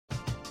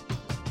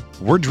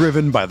We're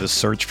driven by the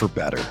search for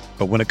better.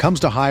 But when it comes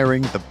to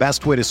hiring, the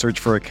best way to search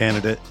for a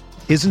candidate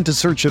isn't to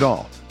search at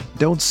all.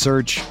 Don't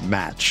search,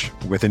 match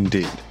with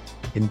Indeed.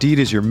 Indeed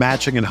is your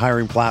matching and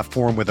hiring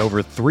platform with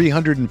over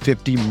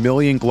 350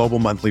 million global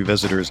monthly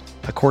visitors,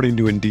 according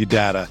to Indeed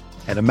data,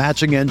 and a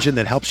matching engine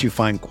that helps you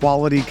find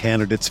quality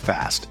candidates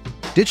fast.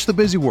 Ditch the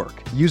busy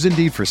work. Use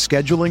Indeed for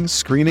scheduling,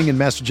 screening, and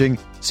messaging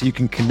so you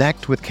can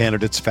connect with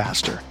candidates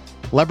faster.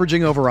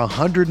 Leveraging over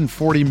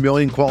 140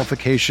 million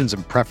qualifications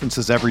and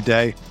preferences every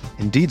day,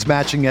 Indeed's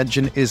matching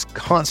engine is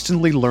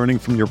constantly learning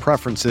from your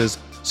preferences,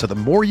 so the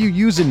more you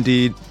use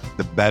Indeed,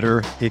 the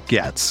better it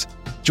gets.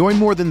 Join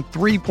more than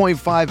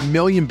 3.5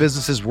 million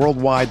businesses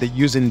worldwide that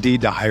use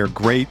Indeed to hire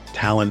great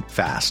talent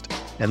fast.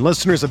 And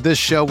listeners of this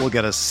show will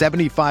get a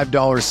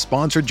 $75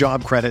 sponsored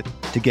job credit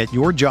to get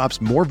your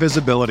jobs more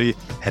visibility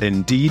at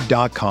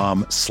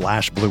Indeed.com/Blue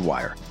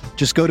Wire.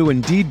 Just go to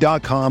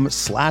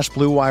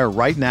Indeed.com/Blue Wire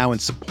right now and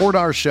support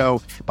our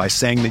show by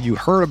saying that you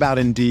heard about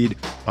Indeed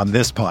on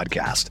this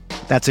podcast.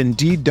 That's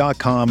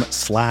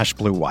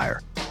Indeed.com/Blue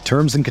Wire.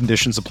 Terms and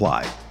conditions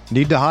apply.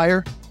 Need to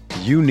hire?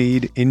 You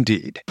need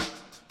Indeed.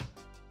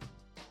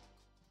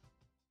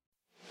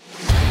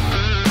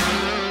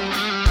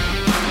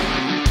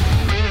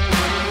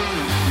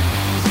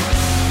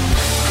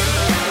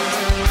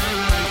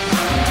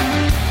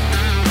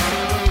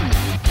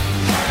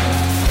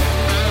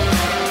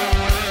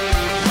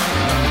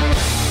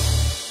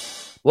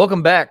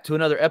 Welcome back to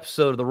another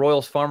episode of the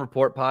Royals Farm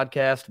Report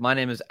podcast. My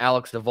name is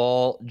Alex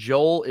Duvall.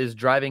 Joel is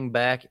driving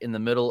back in the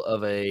middle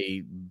of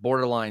a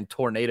borderline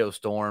tornado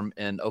storm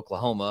in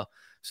Oklahoma,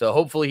 so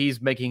hopefully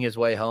he's making his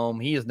way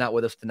home. He is not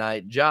with us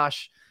tonight.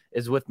 Josh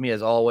is with me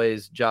as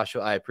always. Josh,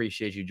 I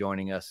appreciate you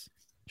joining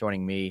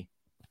me.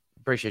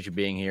 Appreciate you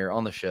being here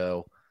on the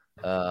show.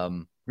 We're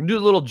going to do a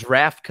little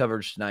draft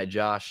coverage tonight,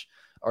 Josh.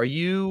 Are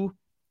you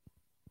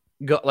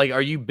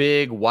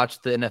big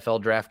watch the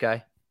NFL draft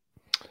guy?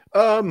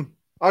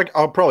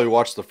 I'll probably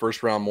watch the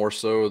first round more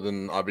so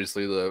than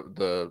obviously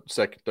the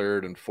second,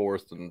 third, and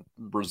fourth and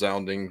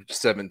resounding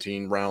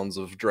 17 rounds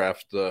of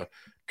draft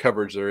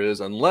coverage there is,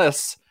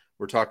 unless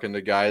we're talking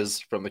to guys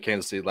from the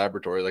Kansas City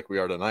Laboratory like we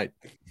are tonight.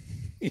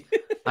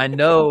 I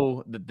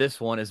know that this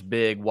one is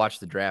big, watch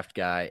the draft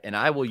guy, and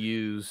I will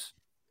use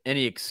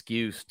any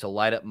excuse to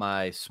light up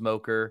my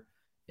smoker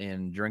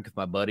and drink with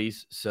my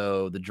buddies.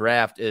 So the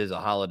draft is a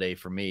holiday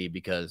for me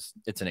because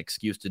it's an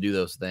excuse to do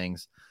those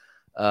things.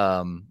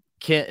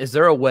 Is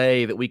there a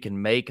way that we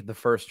can make the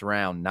first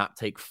round not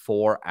take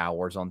 4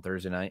 hours on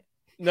Thursday night?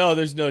 No,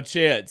 there's no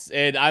chance.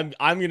 And I'm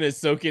gonna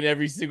soak in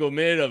every single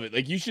minute of it.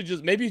 Like, you should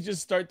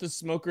just start the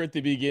smoker at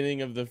the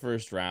beginning of the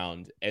first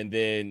round, and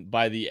then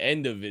by the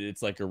end of it,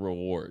 it's like a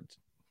reward.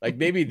 Like,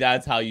 maybe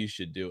that's how you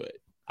should do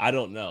it. I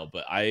don't know,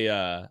 but I'm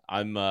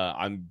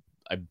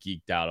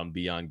geeked out. I'm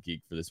beyond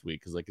geeked for this week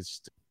because it's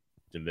just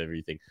of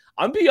everything.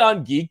 I'm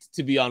beyond geeked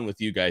to be on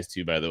with you guys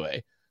too, by the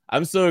way.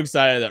 I'm so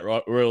excited that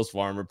Royals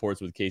Farm Reports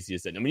with Casey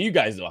is sitting. I mean, you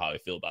guys know how I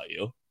feel about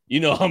you. You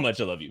know how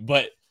much I love you.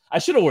 But I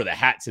should have wore the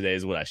hat today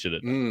is what I should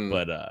have done.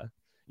 But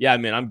yeah,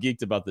 man, I'm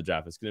geeked about the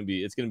draft. It's gonna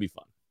be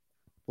fun.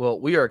 Well,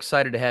 we are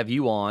excited to have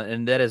you on,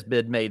 and that has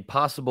been made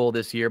possible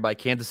this year by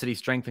Kansas City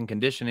Strength and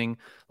Conditioning.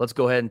 Let's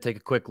go ahead and take a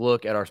quick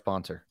look at our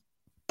sponsor.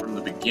 From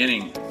the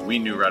beginning, we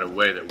knew right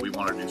away that we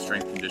wanted to do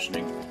strength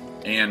conditioning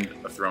and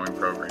a throwing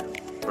program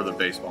for the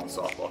baseball and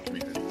softball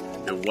community.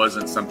 It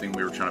wasn't something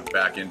we were trying to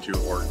back into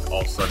or all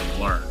of a sudden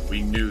learn.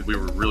 We knew we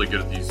were really good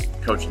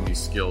at coaching these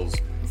skills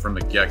from the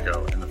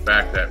get-go. And the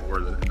fact that we're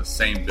in the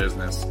same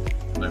business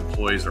and the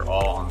employees are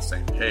all on the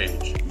same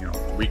page,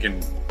 we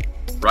can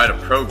write a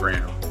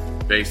program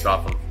based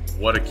off of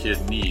what a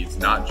kid needs,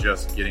 not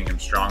just getting him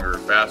stronger or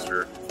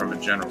faster from a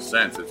general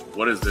sense. It's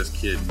what does this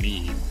kid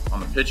need?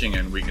 On the pitching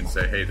end, we can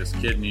say, hey, this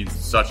kid needs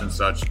such and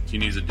such. He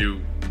needs to do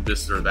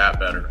this or that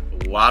better.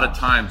 A lot of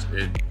times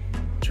it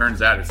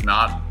turns out it's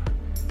not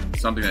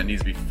something that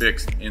needs to be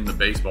fixed in the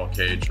baseball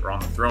cage or on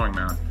the throwing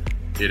mound.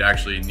 It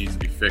actually needs to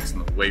be fixed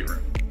in the weight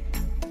room.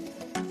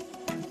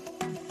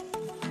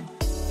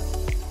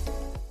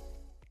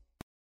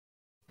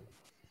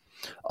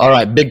 All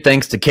right, big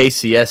thanks to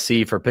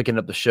KCSC for picking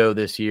up the show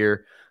this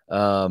year.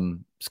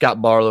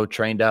 Scott Barlow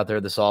trained out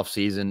there this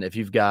offseason. If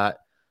you've got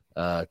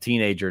a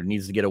teenager that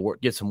needs to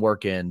get some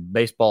work in,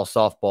 baseball,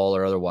 softball,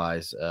 or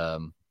otherwise,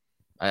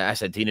 I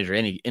said teenager,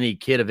 any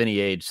kid of any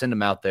age, send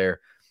them out there.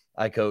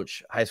 I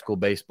coach high school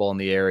baseball in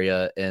the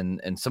area, and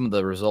some of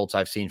the results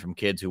I've seen from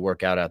kids who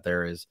work out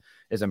there is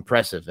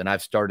impressive. And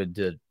I've started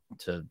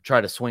to try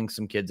to swing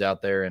some kids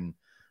out there, and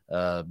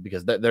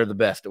because they're the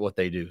best at what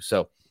they do.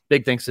 So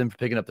big thanks to them for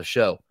picking up the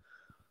show.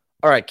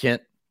 All right,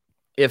 Kent.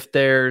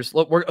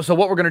 What we're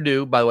going to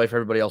do, by the way, for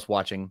everybody else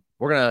watching,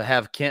 we're going to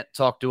have Kent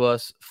talk to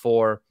us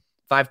for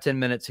 5-10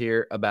 minutes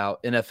here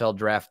about NFL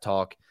draft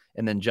talk.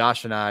 And then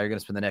Josh and I are going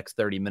to spend the next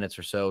 30 minutes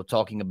or so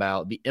talking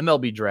about the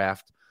MLB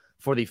draft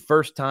for the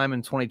first time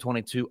in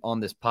 2022 on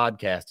this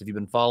podcast. If you've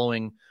been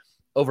following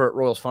over at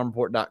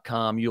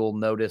RoyalsFarmReport.com, you'll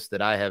notice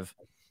that I have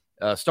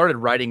started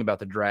writing about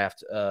the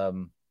draft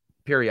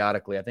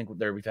periodically. I think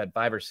we've had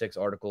 5 or 6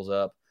 articles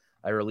up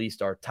I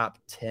released our top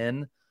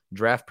 10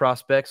 draft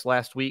prospects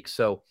last week.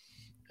 So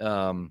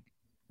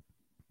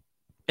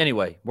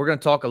anyway, we're going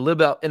to talk a little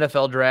about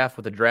NFL draft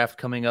with the draft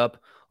coming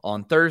up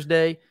on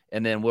Thursday,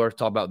 and then we'll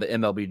talk about the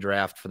MLB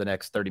draft for the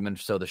next 30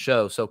 minutes or so of the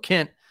show. So,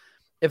 Kent,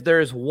 if there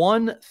is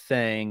one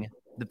thing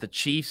that the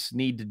Chiefs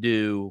need to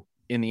do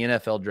in the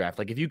NFL draft,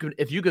 like if you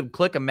could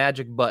click a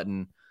magic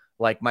button,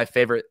 like my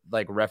favorite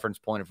like reference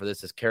point for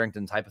this is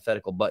Carrington's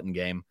hypothetical button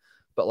game,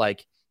 but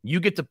like you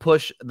get to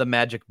push the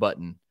magic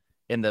button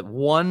and that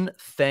one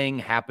thing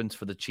happens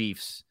for the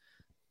Chiefs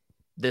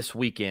this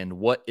weekend,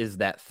 what is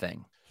that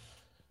thing?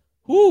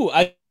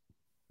 I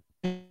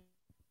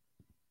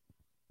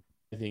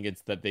think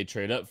it's that they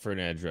trade up for an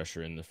edge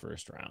rusher in the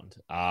first round.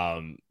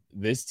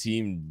 This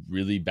team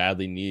really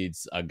badly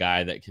needs a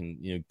guy that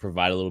can,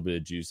 provide a little bit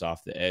of juice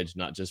off the edge,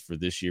 not just for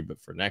this year, but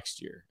for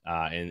next year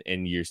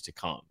and years to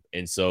come.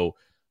 And so,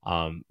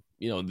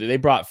 they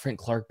brought Frank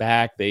Clark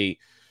back. They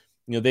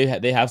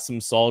have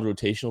some solid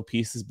rotational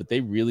pieces, but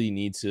they really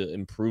need to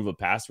improve a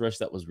pass rush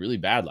that was really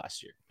bad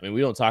last year. I mean,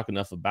 we don't talk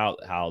enough about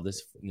how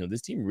this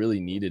team really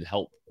needed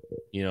help,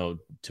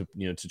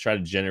 to try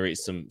to generate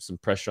some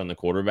pressure on the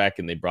quarterback.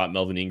 And they brought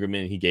Melvin Ingram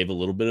in. He gave a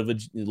little bit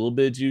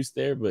of juice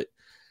there, but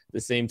at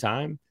the same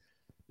time,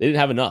 they didn't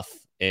have enough.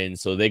 And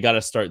so they got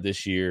to start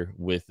this year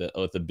with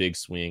a big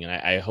swing. And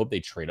I hope they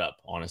trade up,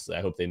 honestly.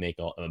 I hope they make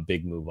a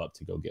big move up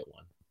to go get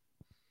one.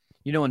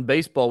 In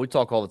baseball, we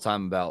talk all the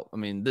time about,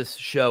 this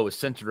show is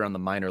centered around the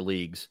minor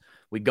leagues.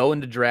 We go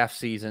into draft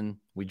season,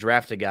 we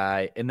draft a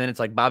guy, and then it's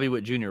like Bobby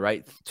Witt Jr.,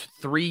 right?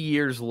 3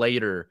 years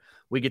later,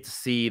 we get to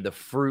see the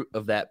fruit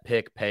of that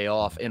pick pay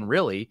off. And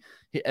really,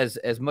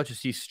 as much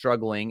as he's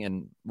struggling,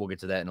 and we'll get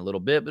to that in a little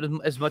bit, but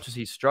as much as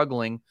he's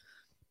struggling,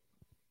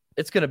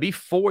 it's going to be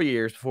 4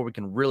 years before we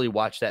can really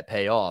watch that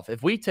pay off.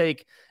 If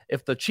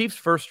the Chiefs'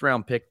 first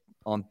round pick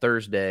on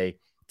Thursday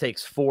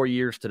takes 4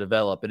 years to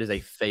develop, it is a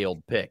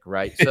failed pick,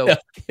 right? So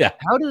yeah.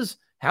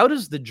 How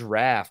does the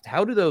draft,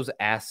 how do those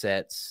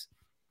assets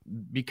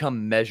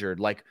become measured?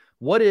 Like,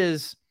 what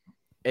is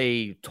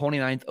a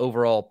 29th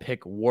overall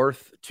pick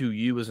worth to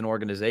you as an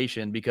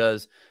organization?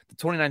 Because the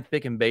 29th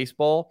pick in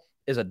baseball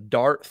is a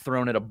dart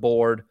thrown at a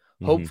board.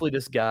 Mm-hmm. Hopefully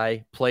this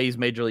guy plays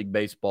Major League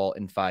Baseball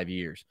in 5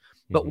 years.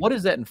 But what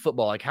is that in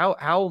football? Like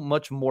how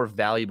much more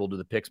valuable do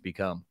the picks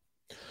become?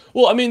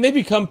 Well,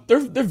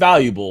 they're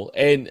valuable,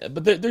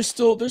 but there's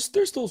still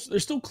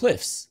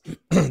cliffs.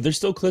 There's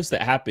still cliffs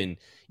that happen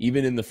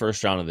even in the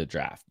first round of the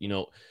draft.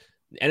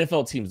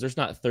 NFL teams, there's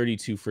not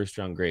 32 first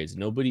round grades.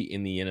 Nobody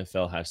in the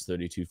NFL has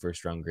 32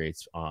 first round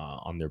grades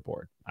on their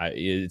board.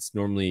 It's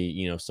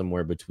normally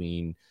somewhere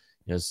between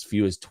as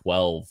few as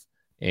 12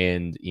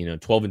 and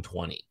 12 and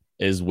 20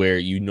 is where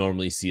you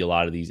normally see a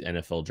lot of these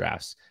NFL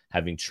drafts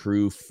having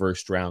true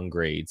first round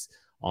grades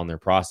on their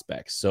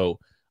prospects. So,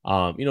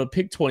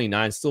 pick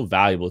 29 is still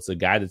valuable. It's a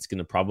guy that's going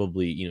to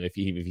probably, if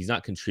he's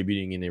not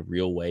contributing in a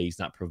real way, he's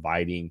not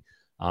providing,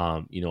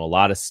 a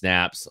lot of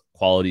snaps,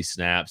 quality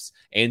snaps,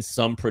 and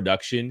some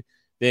production,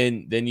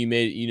 then you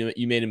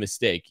made a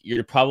mistake.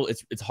 You're probably,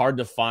 it's hard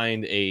to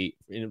find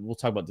we'll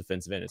talk about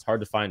defensive end. It's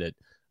hard to find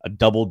a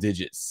double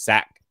digit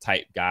sack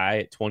type guy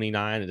at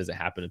 29. It doesn't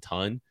happen a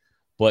ton,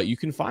 but you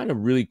can find a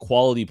really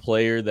quality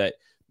player that,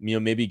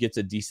 maybe gets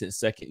a decent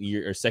second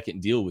year or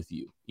second deal with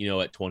you,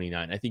 at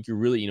 29. I think you're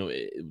really,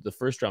 the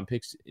first round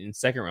picks and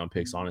second round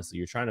picks, honestly,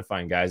 you're trying to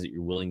find guys that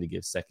you're willing to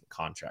give second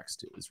contracts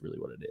to is really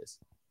what it is.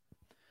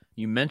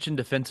 You mentioned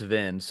defensive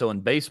end. So in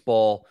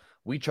baseball,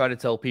 we try to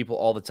tell people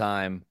all the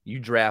time, you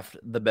draft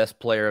the best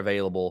player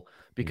available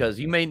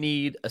because you may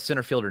need a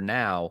center fielder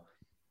now,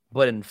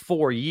 but in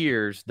 4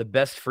 years, the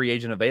best free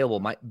agent available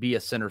might be a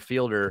center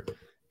fielder.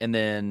 And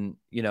then,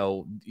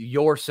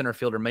 your center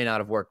fielder may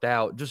not have worked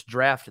out. Just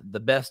draft the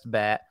best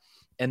bat.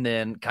 And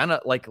then kind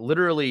of like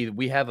literally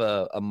we have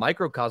a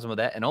microcosm of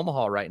that in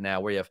Omaha right now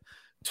where you have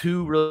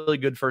 2 really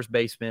good first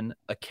basemen,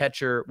 a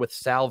catcher with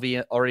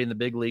Salvi already in the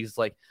big leagues. It's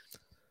like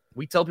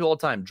we tell people all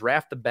the time,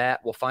 draft the bat.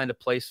 We'll find a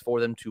place for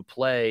them to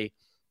play,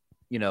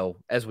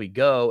 as we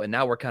go. And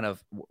now we're kind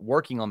of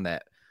working on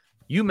that.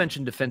 You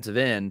mentioned defensive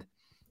end.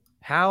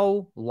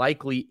 How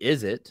likely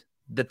is it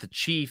that the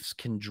Chiefs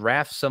can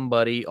draft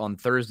somebody on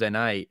Thursday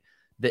night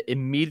that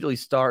immediately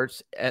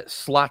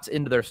slots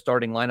into their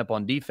starting lineup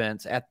on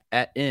defense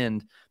at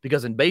end?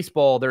 Because in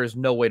baseball, there is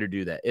no way to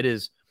do that. It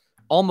is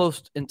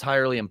almost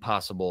entirely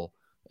impossible.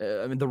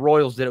 The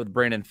Royals did it with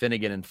Brandon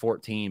Finnegan in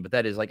 2014, but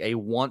that is like he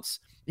was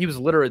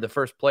literally the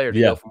first player to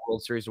go from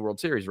World Series to World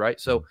Series, right?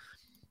 So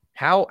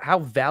how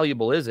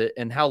valuable is it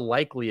and how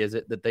likely is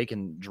it that they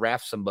can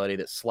draft somebody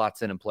that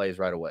slots in and plays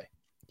right away?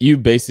 You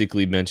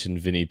basically mentioned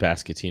Vinny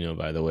Pasquantino,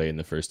 by the way, in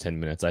the first 10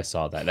 minutes. I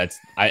saw that.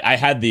 I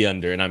had the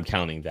under, and I'm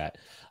counting that.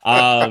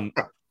 And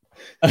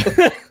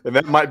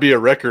that might be a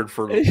record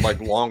for like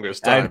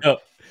longest time. I know.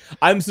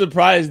 I'm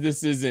surprised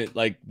this isn't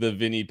like the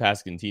Vinny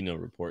Pasquantino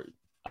report.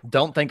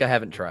 Don't think I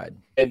haven't tried.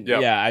 And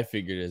yeah, I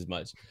figured as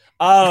much.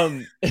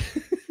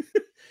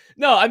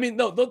 No, I mean,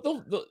 no,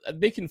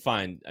 they can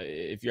find,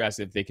 if you're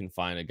asking if they can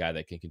find a guy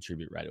that can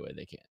contribute right away,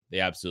 they can.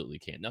 They absolutely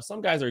can. Now, some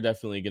guys are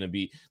definitely going to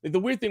be, like, the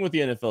weird thing with the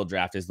NFL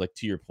draft is, like,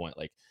 to your point,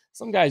 like,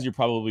 some guys you're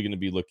probably going to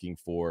be looking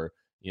for,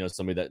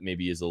 somebody that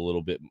maybe is a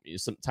little bit,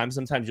 sometimes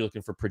you're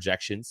looking for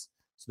projections,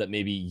 so that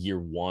maybe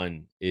year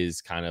one is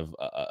kind of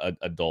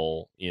a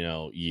dull,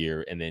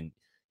 year, and then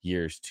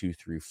years 2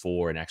 through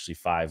 4 and actually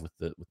 5 with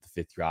the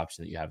fifth year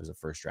option that you have as a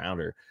first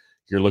rounder.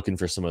 You're looking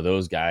for some of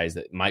those guys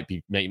that might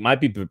be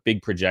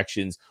big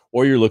projections,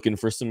 or you're looking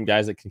for some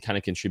guys that can kind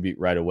of contribute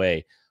right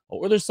away.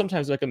 Or there's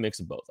sometimes like a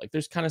mix of both. Like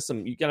there's kind of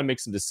you got to make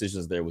some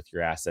decisions there with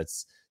your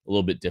assets a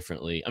little bit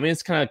differently. I mean,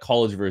 it's kind of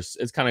college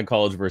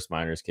versus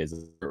minors kids,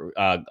 or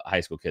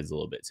high school kids a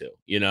little bit too.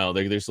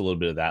 There's a little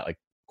bit of that, like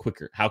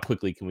how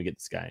quickly can we get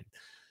this guy in?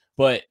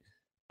 But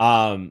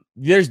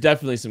there's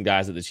definitely some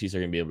guys that the Chiefs are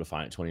going to be able to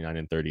find at 29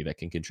 and 30 that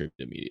can contribute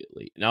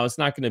immediately. Now, it's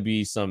not going to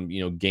be some,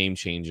 game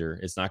changer.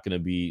 It's not going to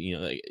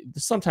be,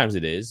 sometimes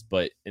it is,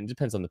 but it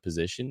depends on the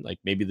position. Like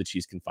maybe the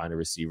Chiefs can find a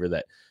receiver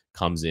that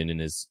comes in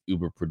and is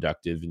uber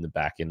productive in the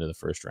back end of the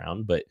first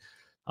round. But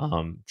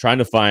trying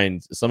to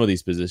find some of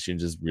these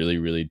positions is really,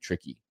 really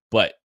tricky.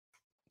 But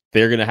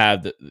they're going to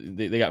have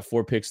they got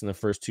 4 picks in the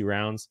first 2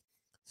 rounds.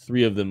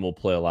 3 of them will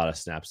play a lot of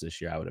snaps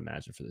this year, I would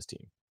imagine, for this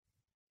team.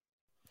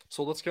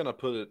 So let's kind of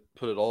put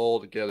it all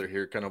together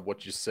here, kind of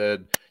what you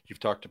said. You've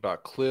talked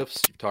about cliffs,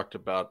 you've talked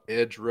about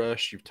edge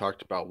rush, you've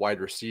talked about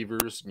wide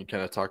receivers, and you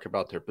kind of talk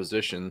about their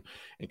position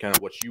and kind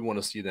of what you want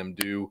to see them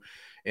do.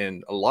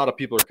 And a lot of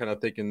people are kind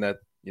of thinking that,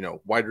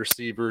 wide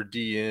receiver,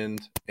 D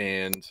end,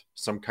 and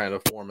some kind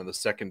of form in the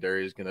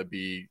secondary is going to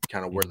be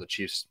kind of where the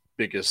Chiefs'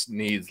 biggest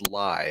needs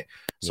lie.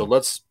 So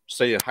let's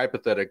say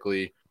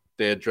hypothetically,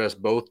 they address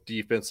both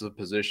defensive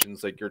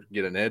positions. They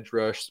get an edge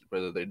rush,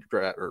 whether they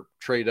draft or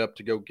trade up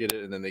to go get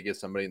it, and then they get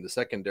somebody in the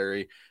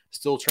secondary,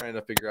 still trying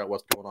to figure out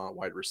what's going on at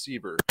wide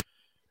receiver.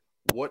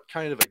 What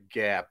kind of a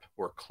gap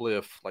or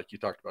cliff, like you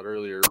talked about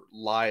earlier,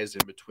 lies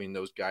in between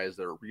those guys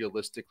that are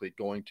realistically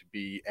going to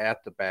be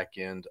at the back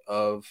end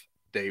of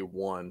day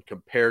one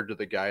compared to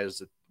the guys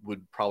that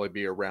would probably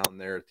be around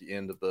there at the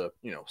end of the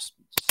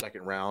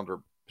second round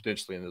or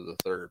potentially into the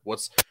third?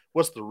 What's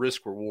the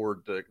risk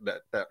reward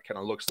that kind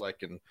of looks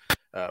like, and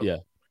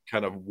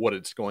kind of what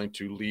it's going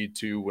to lead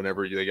to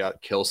whenever they got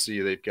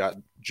Kelsey, they've got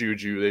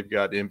Juju, they've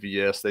got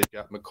MVS, they've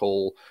got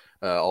McCole,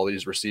 all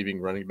these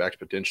receiving running backs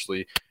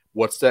potentially.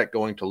 What's that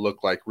going to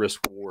look like risk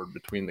reward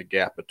between the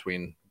gap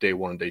between day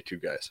 1 and day 2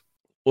 guys?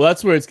 Well,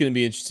 that's where it's going to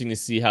be interesting to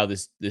see how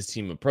this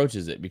team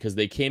approaches it, because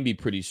they can be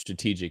pretty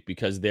strategic,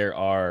 because there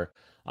are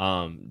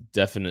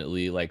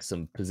definitely like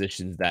some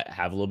positions that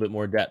have a little bit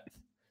more depth.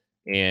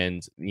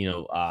 And,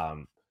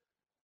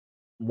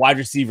 wide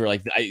receiver,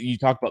 like you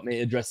talked about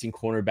addressing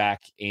cornerback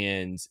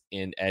and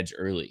edge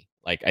early.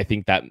 Like, I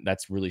think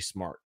that's really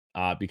smart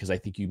because I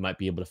think you might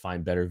be able to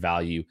find better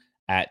value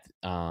at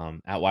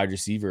wide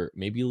receiver,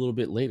 maybe a little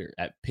bit later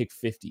at pick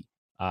 50,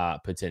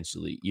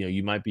 potentially.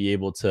 You might be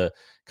able to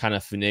kind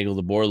of finagle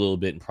the board a little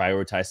bit and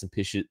prioritize some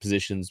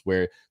positions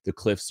where the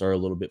cliffs are a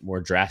little bit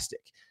more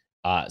drastic.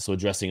 So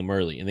addressing them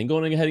early and then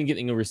going ahead and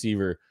getting a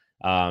receiver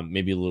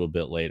maybe a little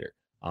bit later.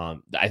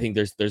 I think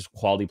there's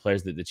quality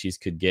players that the Chiefs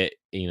could get,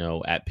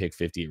 at pick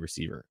 50 at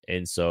receiver.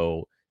 And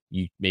so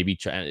you maybe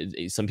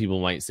some people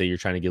might say you're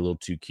trying to get a little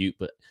too cute,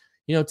 but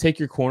take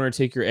your corner,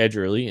 take your edge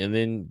early, and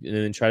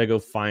then try to go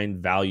find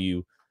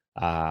value,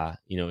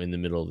 in the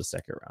middle of the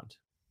second round.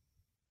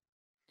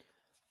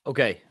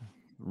 Okay.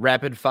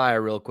 Rapid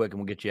fire real quick and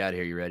we'll get you out of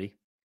here. You ready?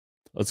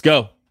 Let's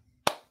go.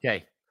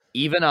 Okay.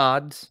 Even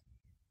odds.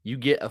 You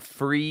get a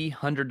free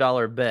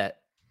 $100 bet.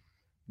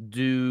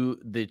 Do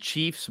the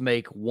Chiefs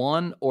make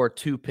 1 or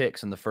 2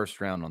 picks in the first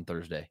round on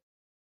Thursday?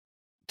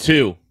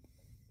 2.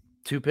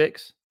 2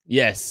 picks?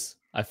 Yes.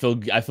 I feel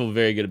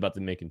very good about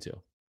them making 2.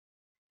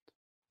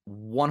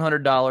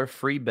 $100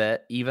 free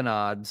bet, even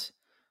odds.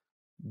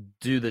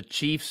 Do the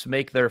Chiefs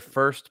make their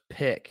first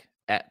pick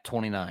at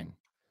 29?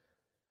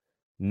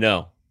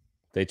 No.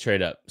 They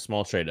trade up.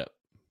 Small trade up.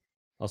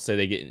 I'll say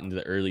they get into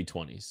the early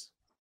 20s.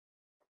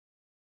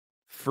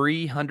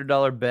 Free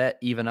 $100 bet,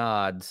 even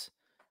odds.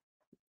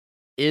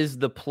 Is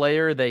the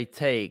player they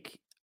take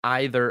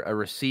either a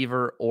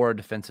receiver or a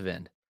defensive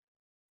end?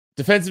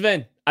 Defensive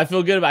end. I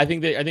feel good about. I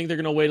think they're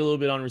going to wait a little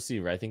bit on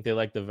receiver. I think they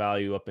like the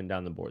value up and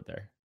down the board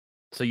there.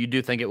 So you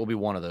do think it will be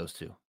one of those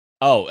 2?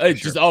 Oh,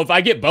 if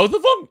I get both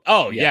of them?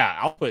 Oh yeah,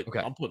 I'll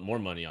put more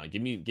money on.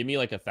 Give me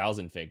like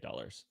 $1,000 fake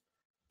dollars.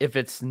 If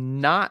it's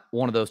not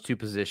one of those 2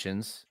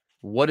 positions,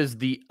 what is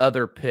the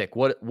other pick?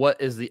 What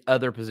is the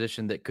other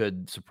position that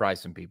could surprise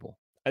some people?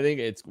 I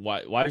think it's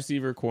wide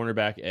receiver,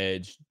 cornerback,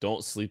 edge.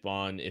 Don't sleep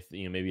on if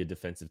maybe a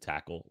defensive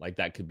tackle. Like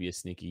that could be a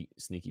sneaky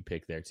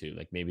pick there too.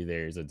 Like maybe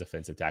there's a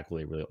defensive tackle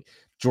they really like.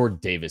 Jordan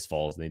Davis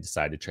falls and they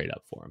decide to trade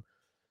up for him.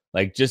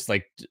 Like just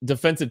like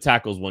defensive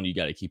tackle is one you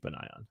got to keep an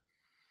eye on.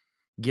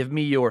 Give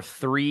me your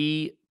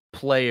 3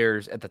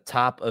 players at the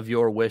top of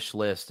your wish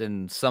list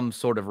in some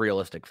sort of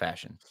realistic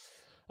fashion.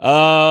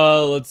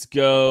 Let's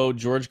go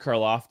George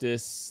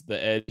Karlaftis,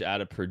 the edge out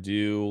of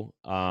Purdue.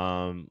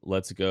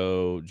 Let's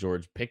go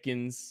George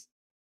Pickens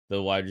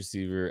the wide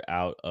receiver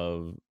out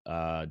of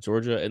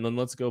Georgia. And then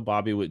let's go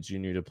Bobby Witt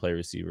Jr. to play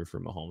receiver for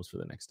Mahomes for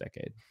the next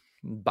decade.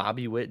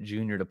 Bobby Witt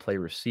Jr. to play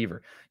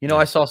receiver.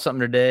 I saw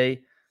something today.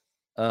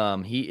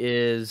 He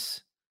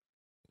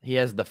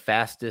has the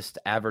fastest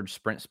average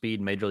sprint speed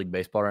in Major League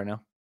Baseball right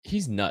now.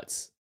 He's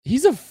nuts.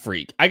 He's a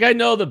freak. I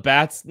know the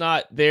bat's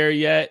not there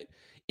yet.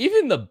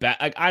 Even the bat,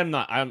 I don't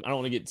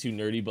want to get too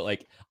nerdy,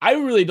 but I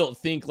really don't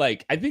think I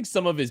think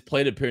some of his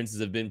plate appearances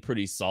have been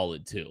pretty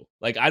solid too.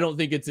 I don't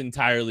think it's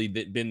entirely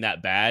been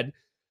that bad.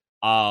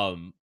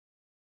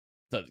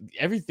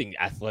 Everything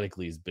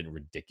athletically has been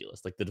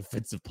ridiculous. The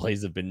defensive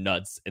plays have been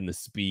nuts, and the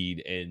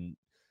speed, and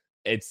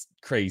it's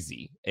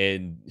crazy.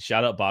 And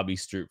shout out Bobby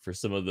Stroop for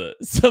some of the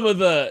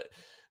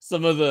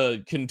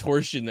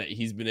contortion that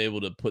he's been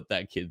able to put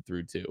that kid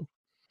through too.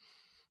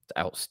 It's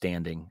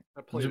outstanding.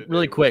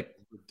 Really quick.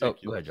 Oh,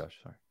 go ahead, Josh.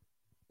 Sorry.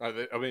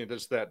 I mean,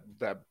 there's that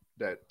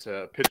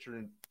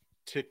pitcher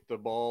ticked the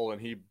ball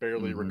and he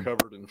barely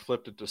recovered and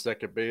flipped it to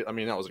second base. I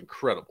mean, that was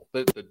incredible.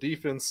 The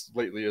defense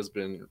lately has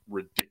been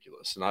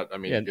ridiculous. And I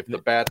mean, if the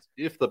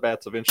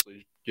bats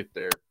eventually get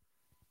there,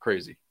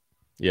 crazy.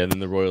 Yeah, and then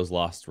the Royals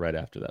lost right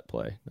after that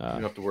play. You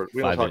don't have to worry.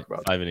 We don't talk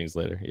about it. 5 innings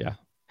later. Yeah.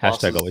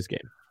 Hashtag always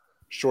game.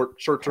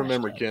 Short-term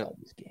memory, Kent.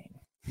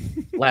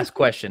 Last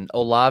question: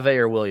 Olave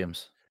or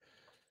Williams?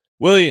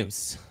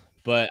 Williams.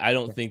 But I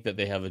don't think that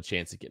they have a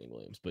chance at getting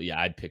Williams. But yeah,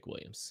 I'd pick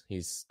Williams.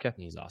 He's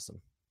awesome.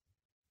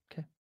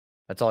 Okay.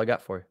 That's all I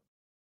got for you.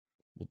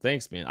 Well,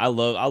 thanks, man. I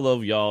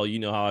love y'all. You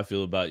know how I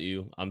feel about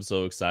you. I'm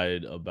so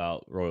excited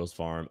about Royals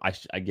Farm. I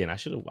should have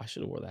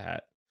wore the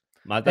hat.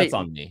 That's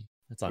on me.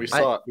 That's on me. We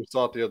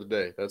saw it the other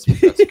day. That's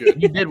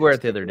good. You did wear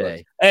it the other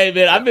day. Hey,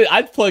 man,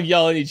 I'd plug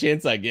y'all any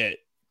chance I get.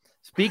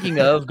 Speaking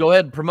of, go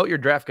ahead and promote your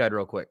draft guide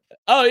real quick.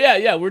 Oh,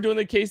 yeah. We're doing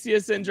the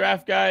KCSN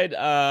draft guide.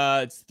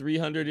 It's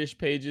 300-ish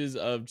pages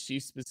of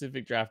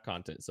Chiefs-specific draft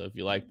content. So if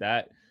you like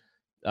that,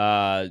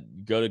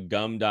 go to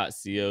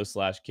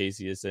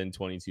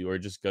gum.co/KCSN22 or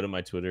just go to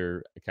my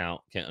Twitter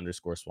account,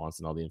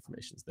 Kent_Swanson. All the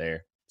information's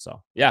there.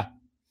 So, yeah.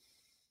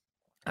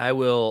 I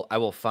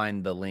will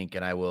find the link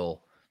and I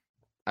will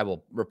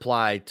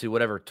reply to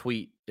whatever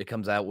tweet it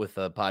comes out with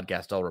a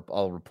podcast.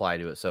 I'll reply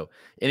to it. So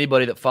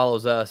anybody that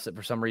follows us that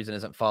for some reason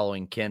isn't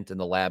following Kent and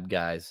the lab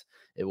guys,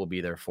 it will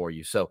be there for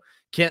you. So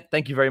Kent,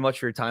 thank you very much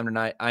for your time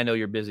tonight. I know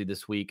you're busy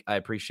this week. I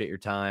appreciate your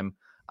time.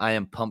 I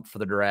am pumped for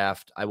the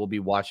draft. I will be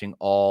watching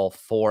all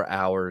 4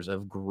 hours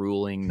of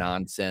grueling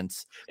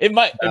nonsense. It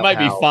might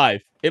be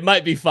 5. It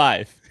might be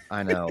 5.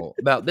 I know.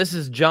 This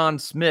is John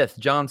Smith.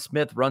 John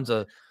Smith runs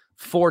a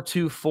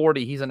 4.2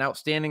 40. He's an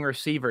outstanding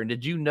receiver. And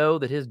did you know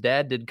that his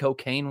dad did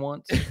cocaine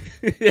once?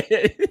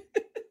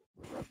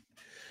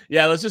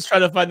 Yeah, let's just try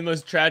to find the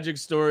most tragic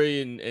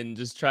story and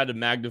just try to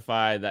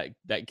magnify that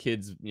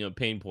kid's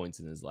pain points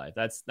in his life.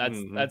 That's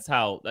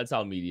how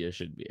media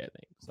should be, I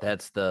think.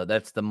 So.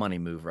 That's the money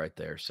move right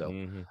there. So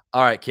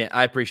all right, Kent,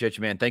 I appreciate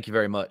you, man. Thank you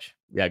very much.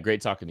 Yeah,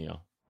 great talking to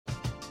y'all.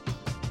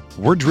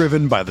 We're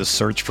driven by the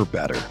search for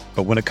better.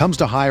 But when it comes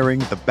to hiring,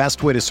 the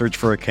best way to search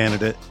for a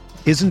candidate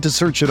isn't to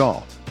search at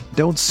all.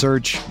 Don't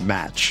search,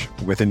 match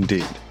with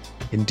Indeed.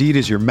 Indeed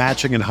is your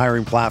matching and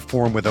hiring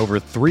platform with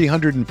over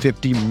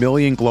 350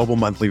 million global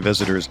monthly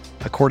visitors,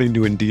 according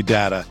to Indeed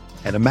data,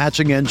 and a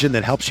matching engine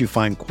that helps you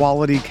find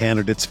quality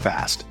candidates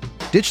fast.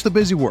 Ditch the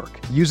busy work.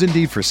 Use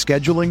Indeed for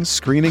scheduling,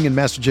 screening, and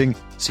messaging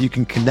so you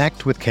can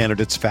connect with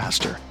candidates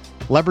faster.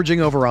 Leveraging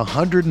over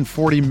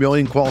 140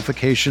 million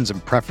qualifications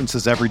and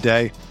preferences every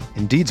day,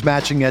 Indeed's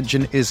matching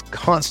engine is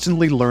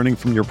constantly learning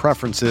from your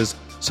preferences,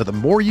 so the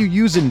more you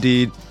use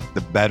Indeed,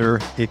 the better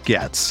it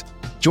gets.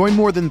 Join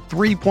more than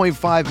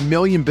 3.5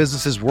 million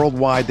businesses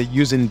worldwide that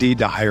use Indeed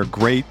to hire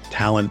great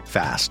talent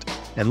fast.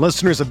 And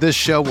listeners of this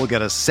show will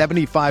get a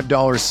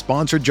 $75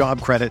 sponsored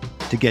job credit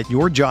to get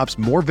your jobs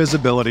more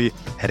visibility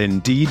at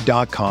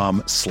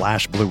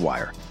Indeed.com/Blue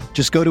Wire.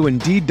 Just go to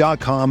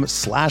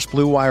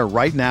Indeed.com/Blue Wire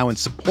right now and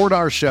support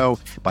our show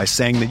by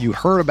saying that you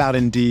heard about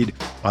Indeed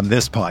on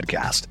this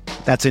podcast.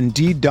 That's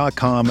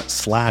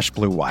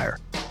Indeed.com/Blue Wire.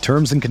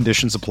 Terms and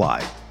conditions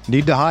apply.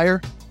 Need to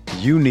hire?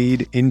 You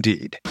need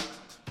Indeed.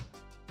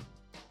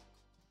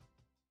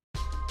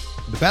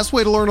 The best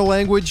way to learn a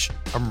language?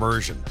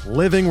 Immersion.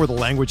 Living where the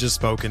language is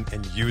spoken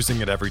and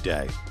using it every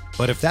day.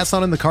 But if that's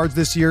not in the cards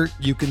this year,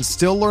 you can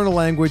still learn a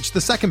language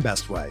the second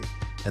best way,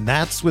 and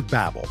that's with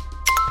Babbel.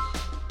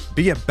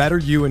 Be a better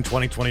you in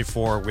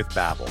 2024 with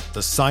Babbel,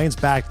 the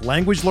science-backed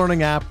language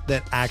learning app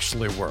that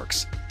actually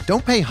works.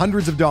 Don't pay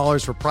hundreds of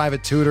dollars for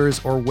private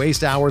tutors or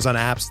waste hours on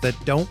apps that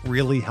don't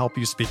really help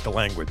you speak the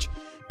language.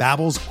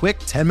 Babbel's quick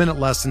 10-minute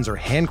lessons are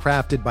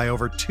handcrafted by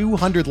over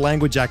 200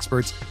 language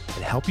experts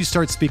and help you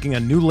start speaking a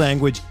new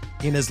language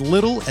in as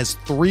little as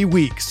 3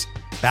 weeks.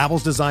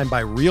 Babbel's designed by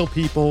real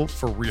people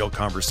for real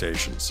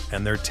conversations,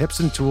 and their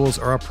tips and tools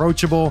are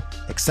approachable,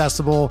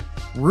 accessible,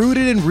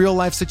 rooted in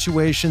real-life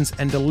situations,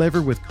 and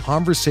delivered with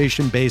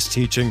conversation-based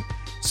teaching,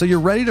 so you're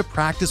ready to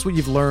practice what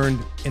you've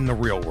learned in the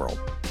real world.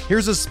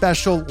 Here's a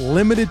special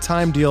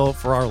limited-time deal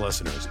for our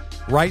listeners.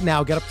 Right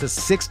now, get up to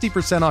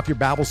 60% off your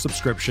Babbel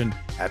subscription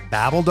at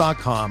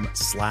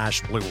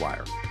Babbel.com/Blue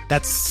Wire.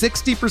 That's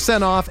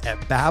 60% off at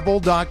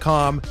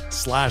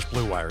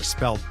babbel.com/Blue Wire,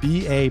 spelled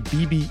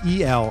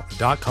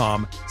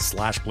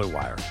BABBEL.com/Blue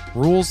Wire.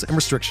 Rules and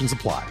restrictions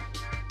apply.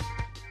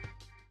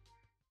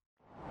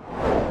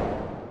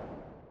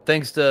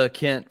 Thanks to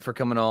Kent for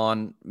coming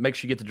on. Make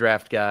sure you get the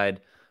draft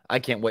guide. I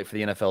can't wait for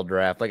the NFL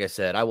draft. Like I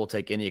said, I will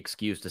take any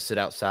excuse to sit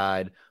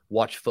outside,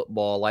 watch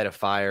football, light a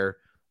fire,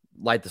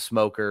 light the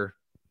smoker,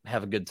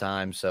 have a good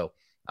time. So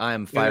I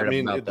am fired up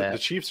about that. The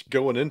Chiefs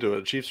going into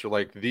it, the Chiefs are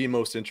like the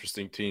most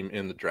interesting team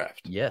in the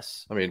draft.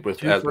 Yes. I mean,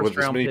 with as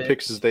many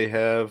picks as they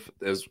have,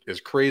 as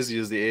crazy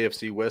as the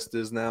AFC West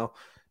is now,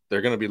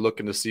 they're going to be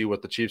looking to see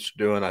what the Chiefs are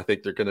doing. I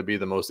think they're going to be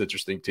the most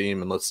interesting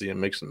team, and let's see them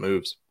make some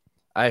moves.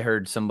 I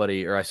heard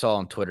somebody, or I saw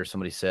on Twitter,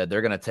 somebody said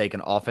they're going to take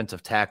an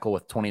offensive tackle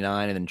with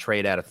 29 and then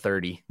trade out of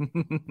 30.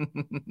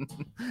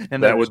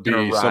 And that would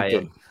be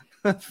something.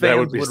 That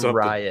would be something.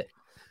 Riot.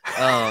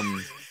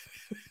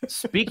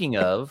 Speaking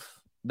of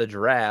the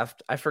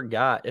draft, I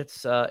forgot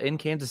it's in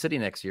Kansas City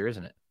next year,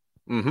 isn't it?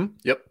 Mm-hmm.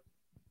 Yep.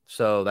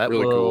 So that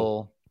really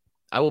cool.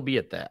 I will be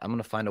at that. I'm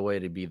going to find a way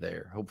to be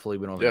there. Hopefully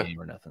we don't have a game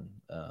or nothing.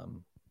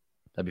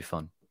 That'd be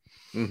fun.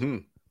 Mm-hmm.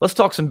 Let's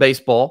talk some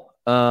baseball.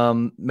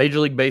 Major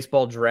League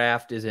Baseball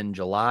draft is in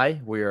July.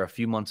 We are a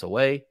few months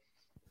away.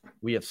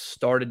 We have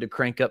started to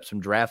crank up some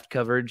draft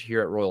coverage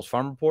here at Royals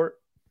Farm Report.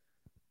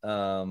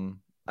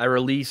 I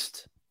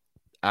released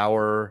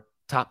our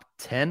top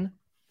 10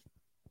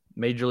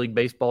 Major League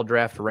Baseball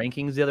draft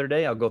rankings the other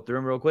day. I'll go through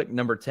them real quick.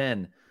 Number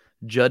 10,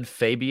 Judd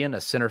Fabian,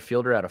 a center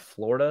fielder out of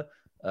Florida.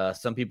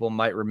 Some people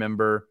might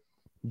remember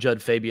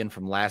Judd Fabian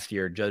from last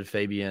year. Judd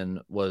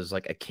Fabian was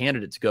like a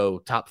candidate to go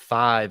top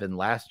 5 in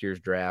last year's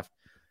draft.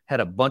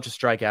 Had a bunch of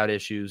strikeout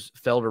issues,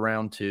 fell to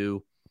round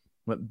 2,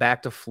 went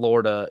back to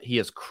Florida. He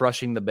is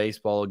crushing the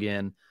baseball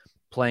again,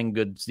 playing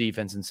good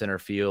defense in center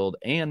field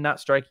and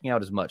not striking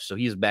out as much. So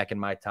he's back in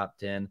my top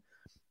 10.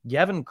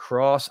 Gavin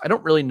Cross, I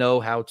don't really know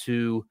how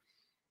to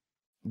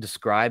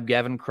describe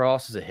Gavin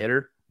Cross as a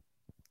hitter.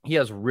 He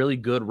has really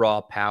good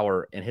raw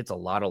power and hits a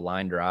lot of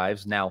line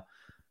drives. Now,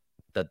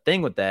 the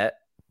thing with that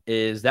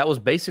is that was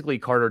basically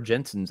Carter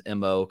Jensen's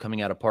MO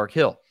coming out of Park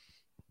Hill.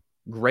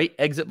 Great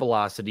exit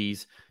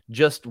velocities,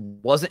 just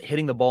wasn't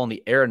hitting the ball in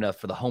the air enough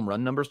for the home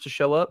run numbers to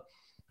show up.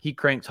 He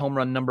cranked home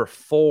run number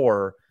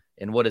 4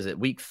 in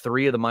week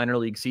 3 of the minor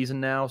league season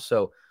now.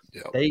 So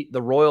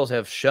the Royals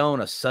have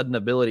shown a sudden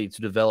ability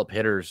to develop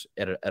hitters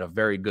at a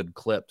very good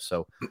clip.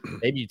 So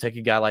maybe you take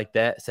a guy like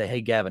that, say, hey,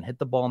 Gavin, hit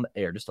the ball in the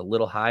air just a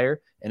little higher,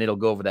 and it'll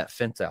go over that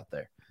fence out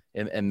there.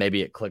 And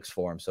maybe it clicks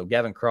for him. So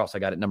Gavin Cross, I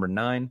got at number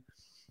 9.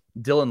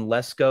 Dylan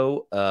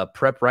Lesko,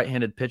 prep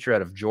right-handed pitcher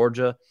out of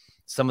Georgia.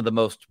 Some of the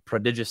most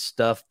prodigious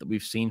stuff that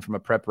we've seen from a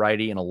prep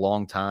righty in a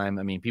long time.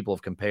 I mean, people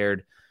have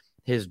compared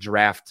his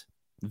draft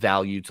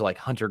value to like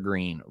Hunter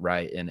Green,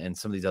 right? And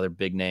some of these other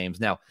big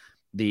names. Now,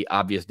 the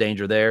obvious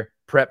danger there,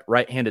 prep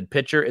right-handed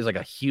pitcher is like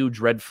a huge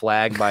red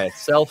flag by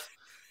itself.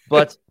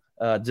 But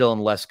Dylan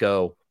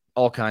Lesko,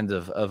 all kinds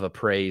of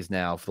appraise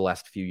now for the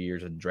last few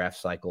years in draft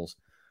cycles.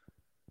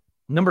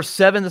 Number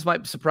 7, this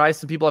might surprise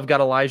some people. I've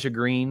got Elijah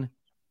Green.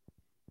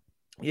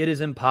 It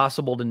is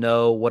impossible to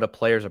know what a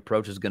player's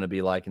approach is going to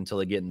be like until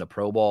they get into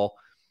pro ball.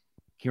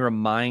 He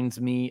reminds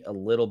me a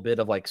little bit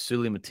of like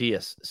Sully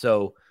Matias.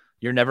 So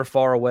you're never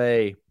far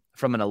away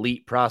from an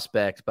elite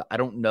prospect, but I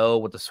don't know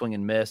what the swing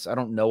and miss. I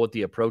don't know what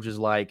the approach is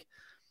like.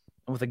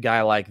 And with a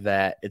guy like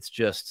that, it's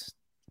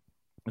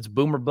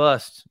boom or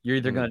bust. You're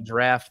either going to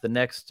draft the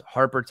next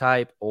Harper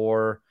type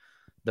or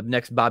the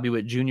next Bobby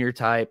Witt Jr.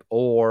 type,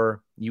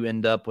 or you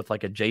end up with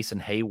like a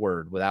Jason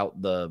Hayward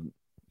without the,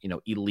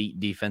 elite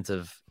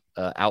defensive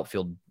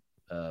outfield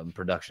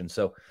production.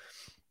 So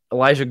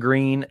Elijah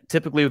Green,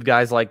 typically with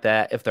guys like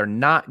that, if they're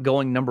not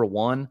going number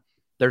 1,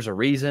 there's a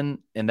reason,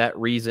 and that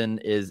reason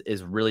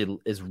is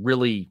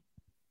really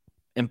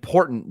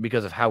important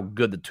because of how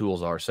good the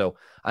tools are. So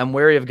I'm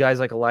wary of guys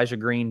like Elijah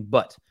Green,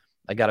 but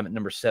I got him at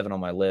number 7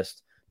 on my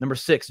list. Number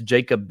 6,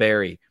 Jacob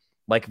Berry,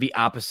 like the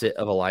opposite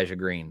of Elijah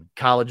Green.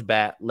 College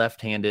bat,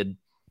 left-handed,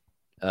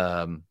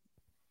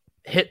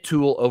 hit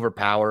tool over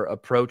power,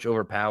 approach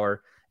over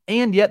power,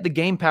 and yet the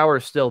game power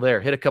is still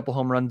there. Hit a couple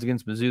home runs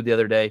against Mizzou the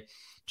other day.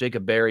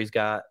 Jacob Berry's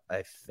got,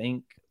 I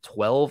think,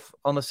 12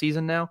 on the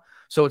season now.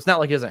 So it's not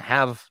like he doesn't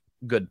have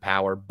good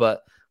power,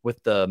 but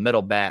with the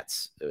metal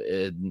bats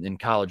in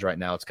college right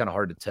now, it's kind of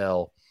hard to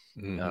tell.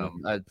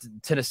 Mm-hmm.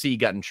 Tennessee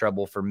got in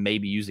trouble for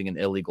maybe using an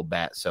illegal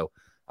bat. So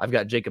I've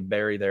got Jacob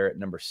Berry there at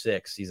number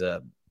 6. He's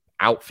a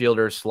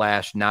outfielder /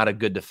 not a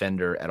good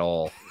defender at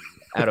all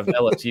out of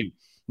LSU.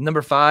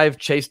 Number 5,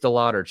 Chase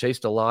DeLauder. Chase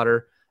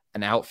DeLauder,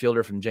 an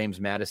outfielder from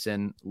James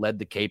Madison, led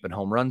the Cape in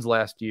home runs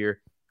last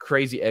year.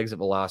 Crazy exit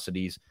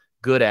velocities,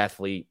 good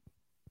athlete,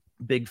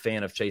 big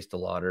fan of Chase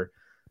DeLauder.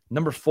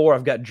 Number 4,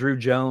 I've got Drew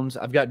Jones.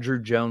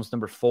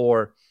 Number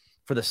 4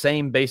 for the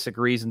same basic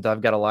reasons.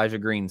 I've got Elijah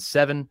Green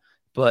 7,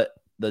 but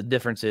the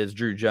difference is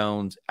Drew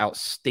Jones,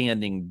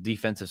 outstanding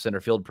defensive center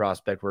field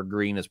prospect, where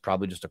Green is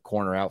probably just a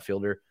corner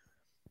outfielder.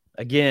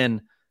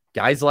 Again,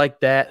 guys like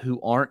that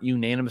who aren't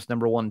unanimous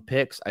number 1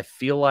 picks, I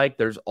feel like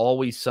there's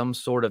always some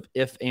sort of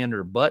if, and,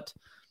 or but.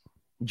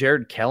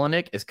 Jared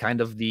Kelenic is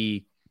kind of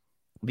the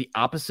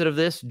opposite of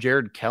this.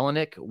 Jared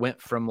Kelenic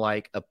went from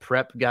like a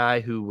prep guy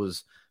who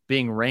was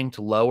being ranked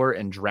lower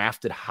and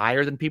drafted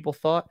higher than people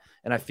thought.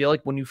 And I feel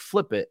like when you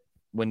flip it,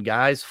 when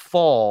guys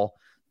fall,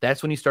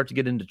 that's when you start to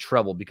get into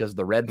trouble because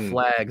the red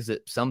flags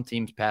that some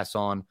teams pass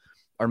on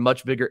are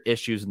much bigger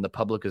issues than the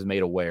public is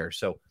made aware.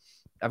 So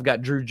I've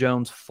got Drew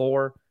Jones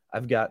 4.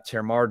 I've got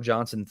Termarr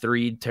Johnson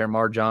 3.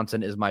 Termarr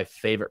Johnson is my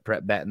favorite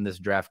prep bat in this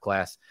draft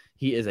class.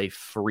 He is a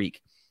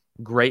freak.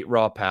 Great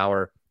raw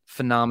power,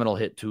 phenomenal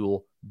hit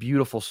tool,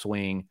 beautiful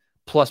swing,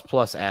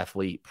 plus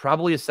athlete.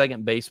 Probably a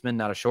second baseman,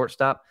 not a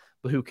shortstop,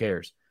 but who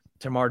cares?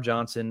 Termarr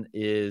Johnson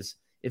is,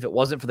 if it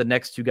wasn't for the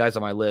next two guys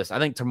on my list, I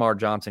think Termarr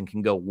Johnson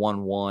can go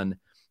 1-1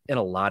 in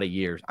a lot of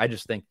years. I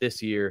just think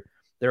this year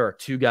there are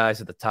two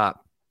guys at the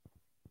top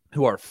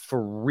who are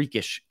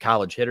freakish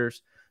college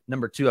hitters.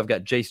 Number 2, I've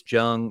got Jace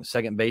Jung,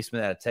 second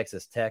baseman out of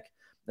Texas Tech.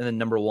 And then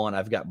number 1,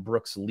 I've got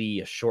Brooks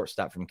Lee, a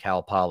shortstop from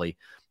Cal Poly.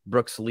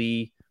 Brooks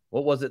Lee,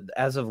 what was it?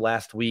 As of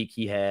last week,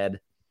 he had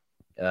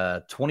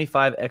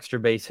 25 extra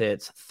base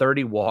hits,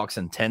 30 walks,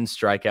 and 10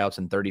 strikeouts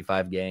in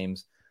 35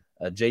 games.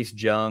 Jace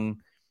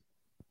Jung,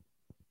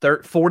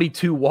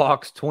 42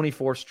 walks,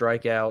 24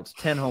 strikeouts,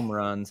 10 home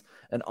runs,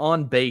 and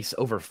on base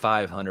over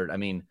 500. I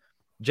mean,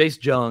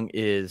 Jace Jung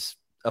is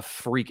a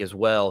freak as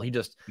well. He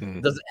just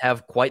doesn't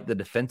have quite the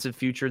defensive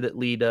future that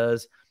Lee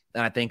does.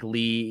 And I think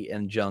Lee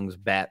and Jung's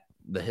bat,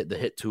 the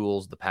hit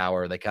tools, the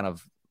power, they kind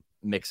of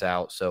mix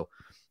out. So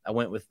I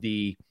went with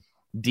the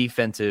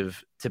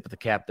defensive tip of the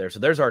cap there. So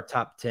there's our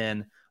top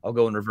 10. I'll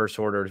go in reverse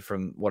order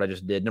from what I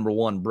just did. Number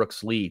 1,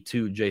 Brooks Lee.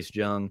 2, Jace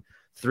Jung.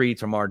 3,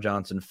 Termarr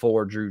Johnson.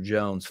 4, Drew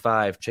Jones.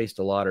 5, Chase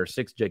DeLauder.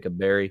 6, Jacob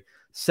Berry.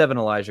 7,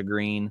 Elijah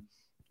Green.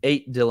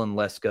 8, Dylan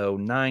Lesko.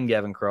 9,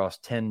 Gavin Cross.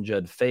 10,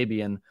 Judd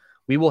Fabian.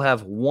 We will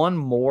have one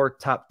more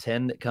top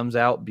 10 that comes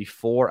out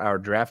before our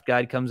draft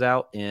guide comes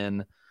out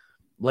in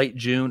late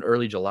June,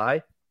 early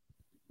July.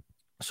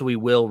 So we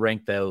will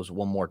rank those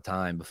one more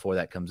time before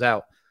that comes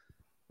out.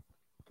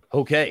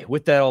 Okay,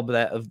 with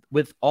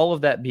all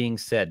of that being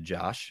said,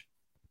 Josh,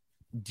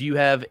 do you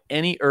have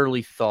any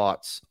early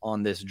thoughts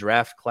on this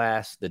draft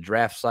class, the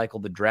draft cycle,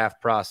 the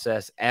draft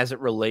process as it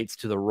relates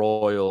to the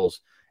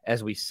Royals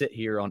as we sit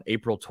here on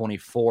April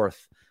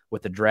 24th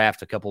with the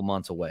draft a couple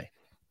months away?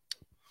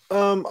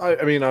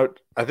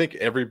 I think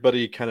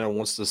everybody kind of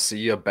wants to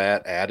see a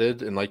bat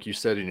added. And like you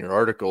said in your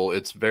article,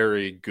 it's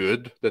very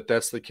good that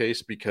that's the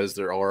case because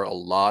there are a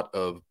lot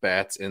of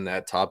bats in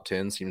that top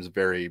 10. Seems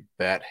very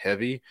bat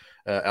heavy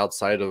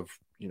outside of,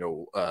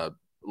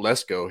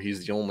 Lesko.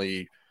 He's the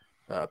only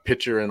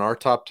pitcher in our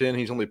top 10.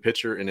 He's the only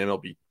pitcher in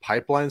MLB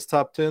Pipeline's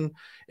top 10.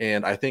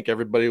 And I think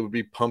everybody would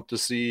be pumped to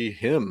see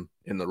him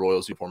in the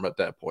Royals uniform at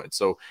that point.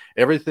 So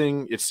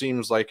everything, it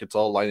seems like it's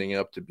all lining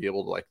up to be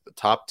able to, like, the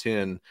top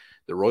 10,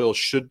 the Royals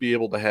should be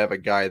able to have a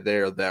guy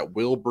there that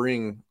will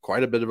bring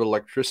quite a bit of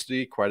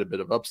electricity, quite a bit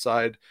of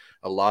upside,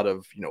 a lot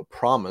of,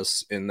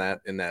 promise in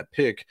that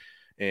pick.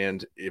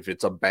 And if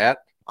it's a bat,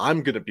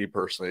 I'm going to be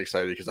personally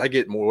excited because I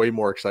get way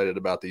more excited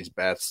about these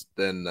bats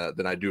than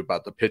I do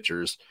about the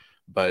pitchers.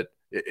 But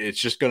it's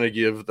just going to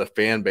give the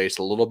fan base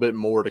a little bit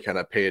more to kind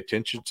of pay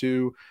attention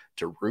to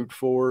root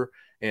for,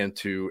 and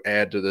to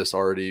add to this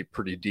already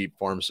pretty deep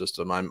farm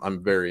system.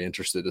 I'm very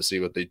interested to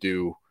see what they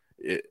do.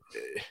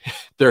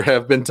 There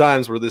have been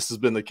times where this has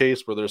been the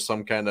case where there's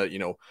some kind of,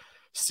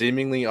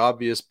 seemingly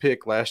obvious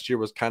pick. Last year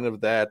was kind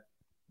of that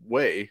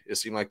way. It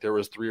seemed like there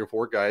was 3 or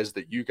 4 guys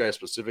that you guys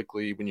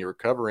specifically, when you were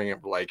covering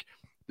it, were like,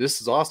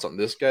 this is awesome.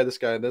 This guy,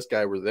 and this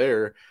guy were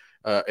there.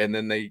 And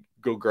then they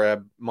go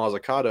grab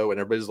Mazzucato and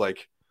everybody's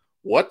like,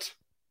 what's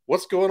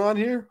going on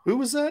here? Who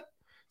was that?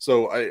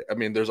 So, I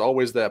mean, there's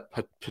always that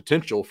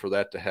potential for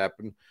that to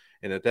happen.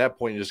 And at that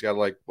point, you just got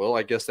to well,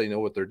 I guess they know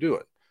what they're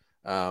doing.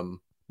 Talking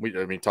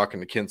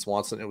to Ken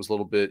Swanson, it was a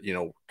little bit,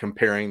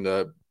 comparing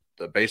the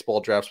baseball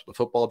drafts with the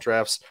football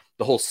drafts.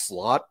 The whole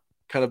slot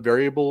kind of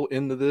variable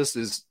into this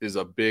is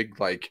a big,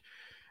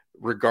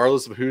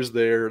 regardless of who's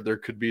there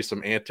could be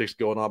some antics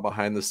going on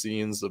behind the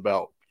scenes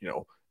about,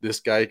 this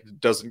guy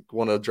doesn't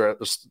want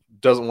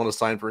to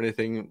sign for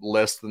anything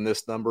less than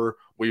this number.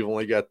 We've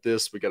only got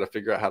this. We got to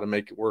figure out how to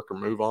make it work or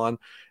move on.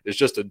 It's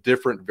just a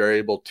different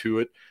variable to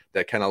it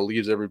that kind of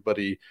leaves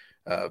everybody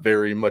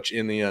very much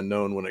in the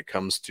unknown when it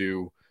comes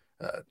to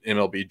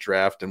MLB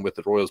draft. And with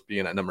the Royals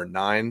being at number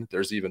 9,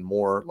 there's even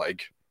more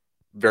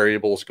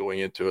variables going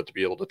into it to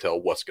be able to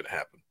tell what's going to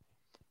happen.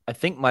 I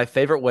think my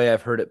favorite way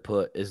I've heard it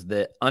put is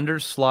that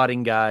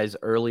underslotting guys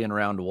early in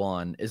round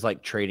 1 is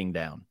like trading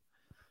down.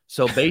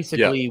 So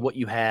basically what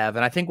you have,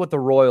 and I think what the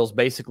Royals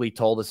basically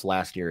told us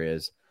last year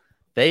is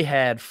they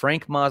had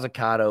Frank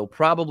Mazzucato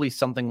probably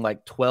something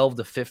like 12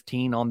 to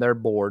 15 on their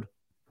board.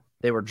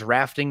 They were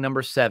drafting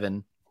number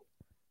 7.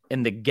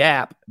 And the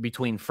gap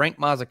between Frank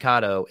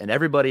Mazzucato and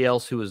everybody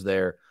else who was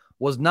there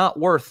was not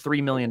worth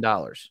 $3 million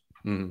or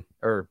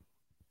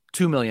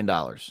 $2 million.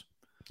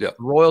 Yeah.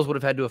 The Royals would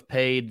have had to have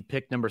paid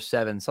pick number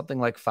 7, something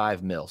like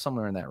 $5 million,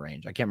 somewhere in that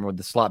range. I can't remember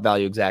the slot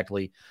value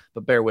exactly,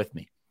 but bear with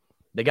me.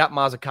 They got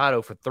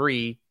Mazzucato for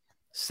 3,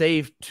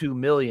 saved $2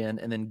 million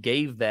and then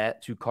gave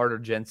that to Carter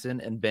Jensen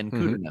and Ben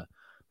Kudrna,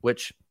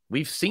 which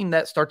we've seen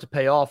that start to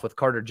pay off with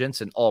Carter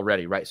Jensen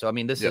already, right? So, I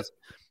mean, this is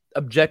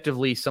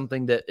objectively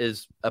something that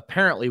is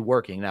apparently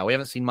working. Now, we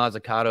haven't seen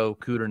Mazzucato,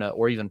 Kudrna,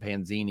 or even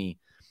Panzini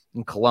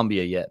in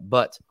Columbia yet.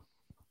 But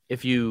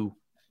if you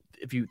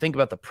think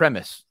about the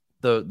premise,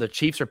 the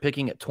Chiefs are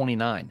picking at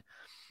 29.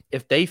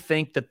 If they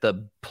think that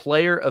the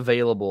player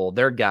available,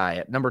 their guy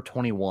at number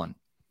 21,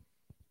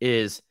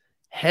 is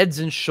heads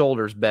and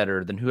shoulders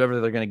better than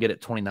whoever they're going to get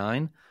at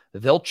 29,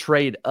 they'll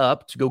trade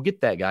up to go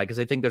get that guy because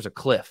they think there's a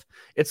cliff.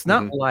 It's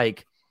not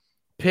like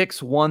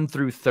picks 1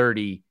 through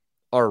 30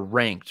 are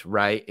ranked,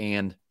 right?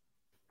 And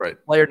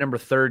player number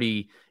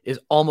 30 is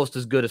almost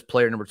as good as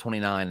player number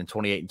 29 and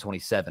 28 and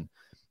 27.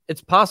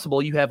 It's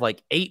possible you have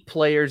like 8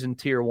 players in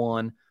tier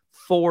 1,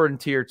 4 in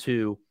tier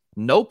 2,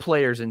 no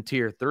players in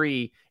tier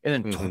 3,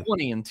 and then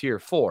 20 in tier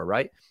 4,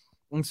 right?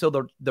 And so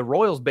the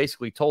Royals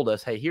basically told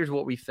us, hey, here's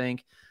what we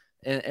think.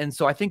 And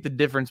so I think the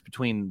difference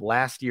between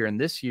last year and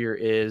this year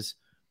is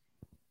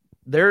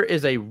there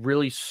is a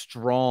really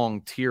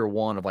strong tier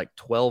 1 of like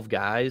 12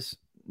 guys,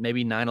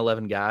 maybe 9,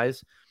 11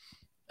 guys.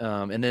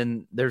 And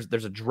then there's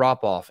a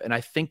drop off. And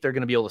I think they're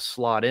going to be able to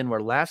slot in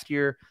where last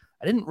year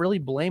I didn't really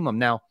blame them.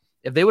 Now,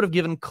 if they would have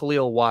given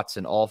Khalil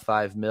Watson all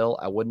 $5 million,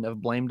 I wouldn't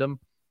have blamed them.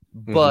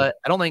 But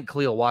I don't think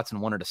Khalil Watson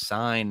wanted to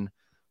sign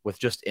with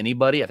just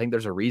anybody. I think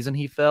there's a reason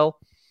he fell.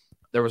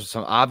 There was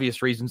some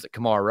obvious reasons that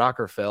Kamar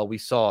Rocker fell. We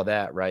saw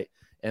that, right?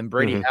 And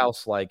Brady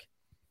House or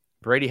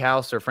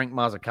Frank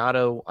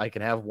Mazzucato, I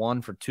can have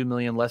one for $2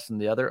 million less than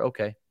the other.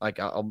 Okay, like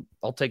I'll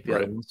take the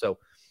other one. So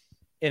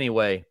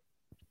anyway,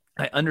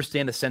 I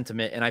understand the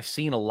sentiment, and I've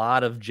seen a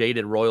lot of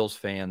jaded Royals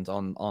fans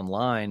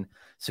online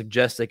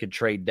suggest they could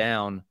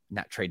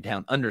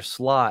under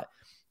slot.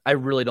 I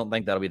really don't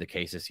think that'll be the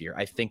case this year.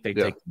 I think they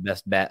take the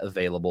best bat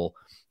available,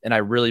 and I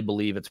really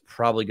believe it's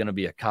probably going to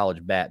be a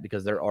college bat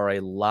because there are a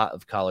lot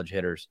of college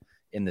hitters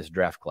in this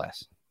draft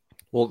class.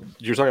 Well,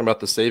 you're talking about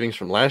the savings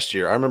from last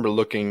year. I remember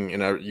looking,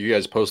 and you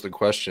guys posted a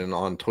question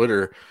on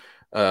Twitter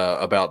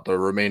about the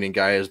remaining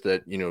guys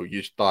that,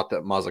 you thought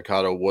that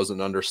Mazzucato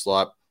wasn't under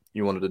slot.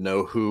 You wanted to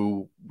know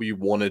who we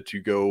wanted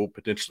to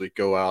potentially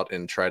go out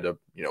and try to,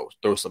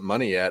 throw some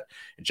money at.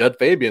 And Judd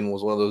Fabian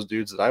was one of those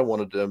dudes that I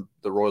wanted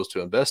the Royals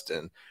to invest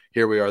in.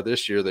 Here we are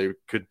this year. They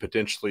could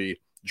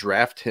potentially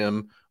draft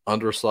him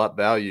under slot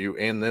value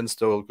and then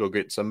still go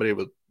get somebody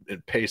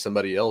and pay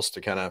somebody else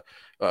to kind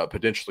of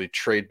potentially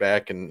trade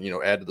back and,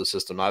 add to the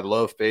system. I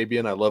love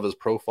Fabian. I love his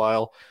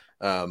profile.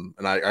 And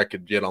I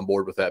could get on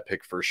board with that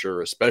pick for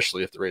sure,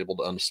 especially if they're able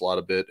to unslot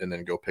a bit and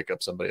then go pick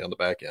up somebody on the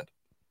back end.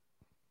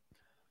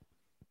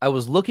 I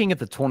was looking at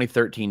the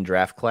 2013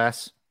 draft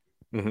class.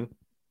 I'm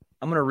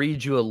going to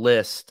read you a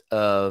list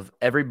of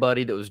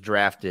everybody that was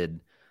drafted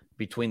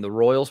between the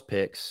Royals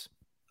picks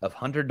of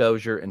Hunter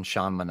Dozier and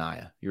Sean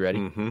Manaea. You ready?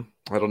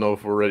 I don't know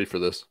if we're ready for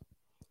this.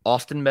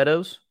 Austin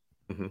Meadows,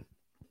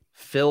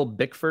 Phil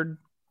Bickford,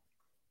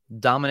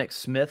 Dominic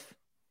Smith,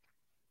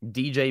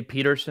 DJ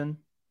Peterson,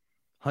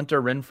 Hunter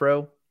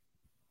Renfroe,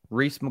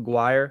 Reese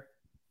McGuire,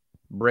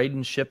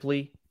 Braden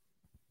Shipley,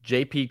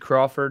 J.P.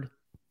 Crawford,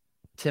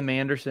 Tim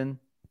Anderson,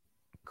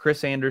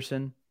 Chris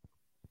Anderson,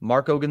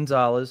 Marco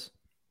Gonzalez,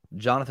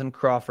 Jonathan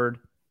Crawford,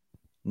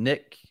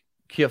 Nick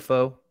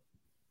Kiofo,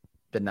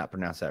 did not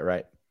pronounce that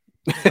right,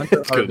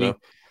 Hunter Harvey,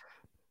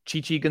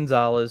 Chichi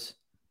Gonzalez,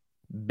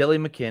 Billy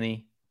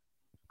McKinney,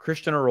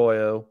 Christian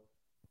Arroyo,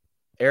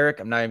 Eric,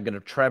 I'm not even going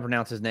to try to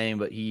pronounce his name,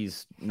 but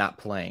he's not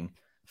playing,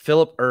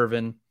 Philip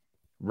Irvin,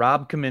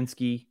 Rob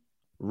Kaminsky,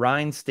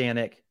 Ryan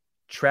Stanek,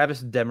 Travis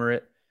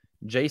Demerit,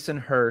 Jason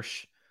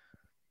Hirsch.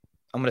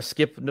 I'm going to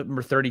skip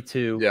number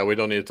 32. Yeah, we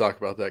don't need to talk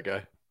about that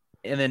guy.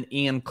 And then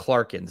Ian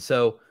Clarkin.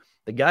 So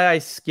the guy I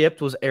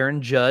skipped was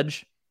Aaron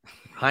Judge.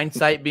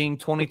 Hindsight being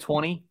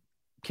 2020.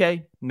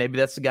 Okay, maybe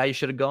that's the guy you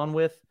should have gone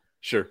with.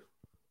 Sure.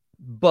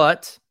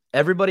 But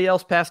everybody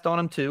else passed on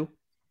him too.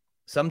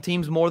 Some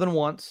teams more than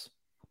once.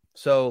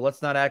 So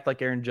let's not act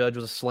like Aaron Judge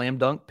was a slam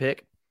dunk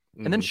pick.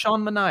 And then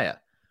Sean Manaea.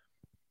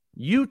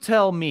 You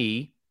tell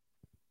me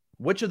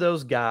which of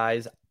those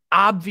guys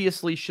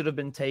obviously should have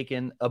been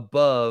taken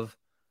above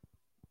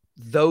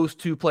those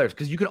two players,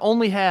 because you can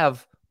only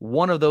have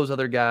one of those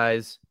other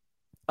guys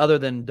other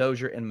than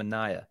Dozier and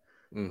Manaea.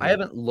 I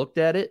haven't looked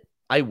at it.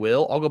 I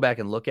will. I'll go back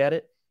and look at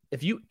it.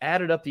 If you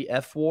added up the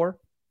F4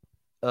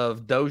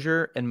 of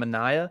Dozier and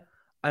Manaea,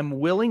 I'm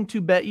willing to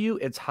bet you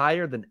it's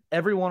higher than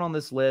everyone on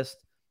this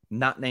list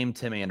not named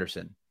Tim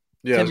Anderson.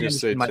 Yeah, I was going to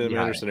say Tim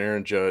Anderson,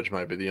 Aaron Judge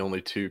might be the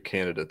only two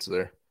candidates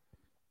there.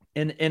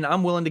 And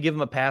I'm willing to give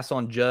him a pass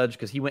on Judge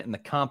because he went in the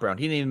comp round.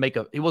 He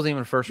wasn't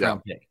even a first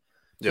round pick.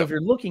 So if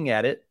you're looking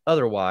at it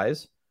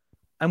otherwise,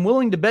 I'm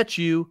willing to bet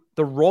you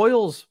the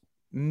Royals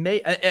may,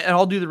 and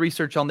I'll do the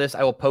research on this.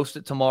 I will post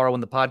it tomorrow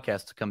when the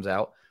podcast comes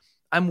out.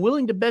 I'm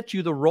willing to bet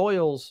you the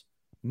Royals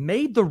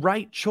made the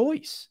right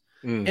choice.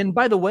 And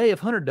by the way, if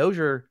Hunter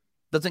Dozier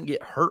doesn't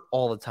get hurt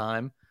all the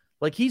time,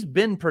 like he's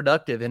been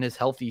productive in his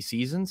healthy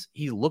seasons.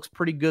 He looks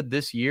pretty good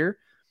this year.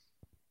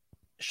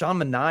 Sean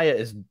Manaea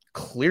is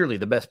clearly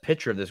the best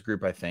pitcher of this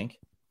group, I think.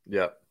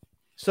 Yeah.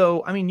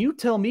 So, I mean, you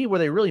tell me where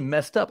they really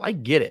messed up. I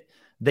get it.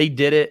 They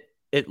did it.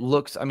 It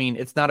looks, I mean,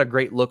 it's not a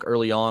great look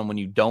early on when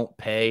you don't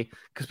pay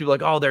because people are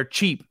like, oh, they're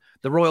cheap.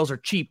 The Royals are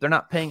cheap. They're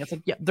not paying. It's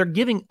like, yeah, they're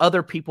giving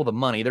other people the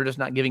money. They're just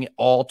not giving it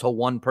all to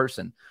one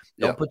person.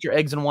 Don't put your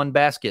eggs in one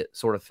basket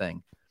sort of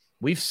thing.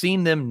 We've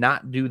seen them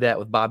not do that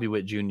with Bobby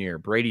Witt Jr.,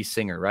 Brady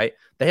Singer, right?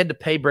 They had to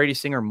pay Brady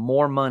Singer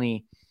more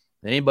money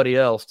than anybody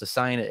else to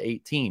sign at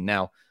 18.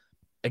 Now,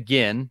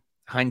 again,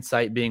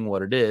 hindsight being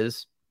what it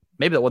is,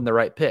 maybe that wasn't the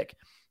right pick.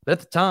 But at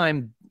the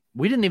time,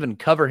 we didn't even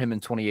cover him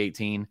in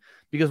 2018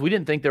 because we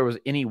didn't think there was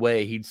any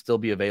way he'd still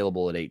be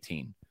available at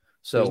 18.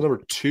 So he was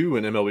number 2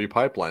 in MLB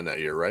pipeline that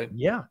year, right?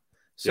 Yeah.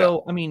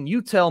 So, I mean,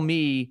 you tell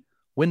me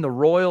when the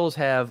Royals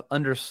have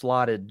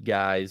underslotted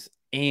guys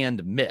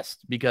and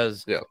missed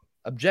because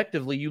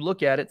objectively you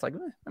look at it, it's like,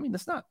 I mean,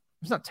 it's not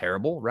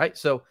terrible, right?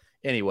 So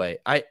anyway,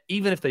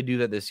 even if they do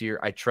that this year,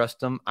 I trust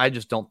them. I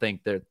just don't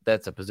think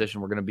that's a position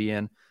we're going to be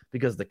in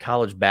because the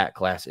college bat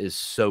class is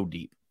so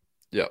deep.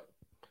 Yeah.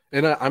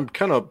 And I'm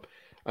kind of,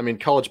 I mean,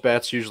 college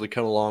bats usually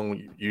come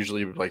along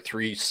usually like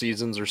 3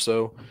 seasons or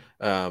so.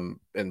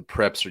 And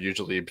preps are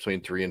usually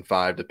between 3 and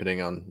 5,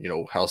 depending on, you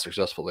know, how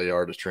successful they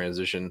are to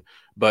transition.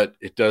 But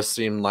it does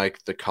seem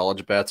like the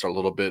college bats are a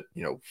little bit,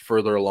 you know,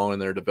 further along in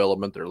their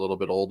development. They're a little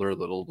bit older,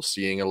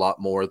 seeing a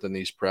lot more than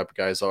these prep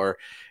guys are.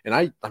 And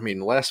I mean,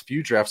 the last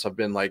few drafts have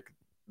been like,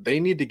 they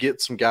need to get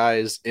some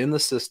guys in the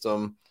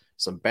system,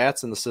 some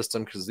bats in the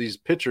system, because these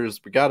pitchers,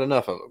 we got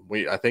enough of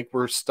them. I think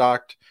we're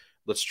stocked.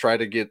 Let's try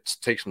to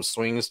take some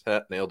swings.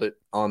 Nailed it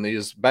on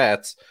these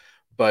bats,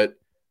 but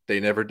they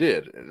never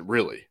did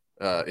really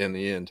in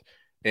the end.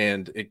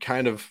 And it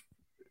kind of,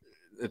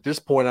 at this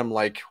point, I'm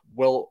like,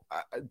 well,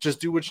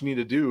 just do what you need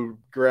to do.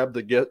 Grab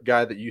the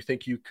guy that you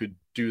think you could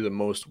do the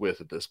most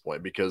with at this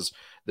point, because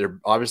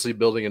they're obviously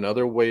building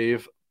another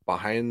wave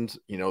behind,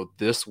 you know,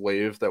 this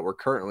wave that we're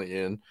currently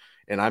in.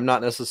 And I'm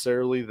not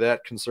necessarily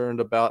that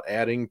concerned about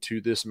adding to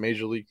this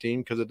major league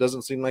team because it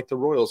doesn't seem like the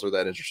Royals are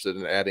that interested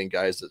in adding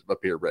guys that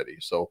appear ready.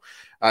 So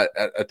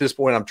at this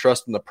point, I'm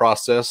trusting the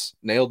process.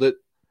 Nailed it.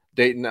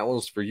 Dayton, that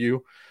one's for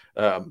you.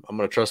 I'm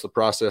going to trust the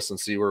process and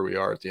see where we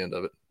are at the end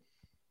of it.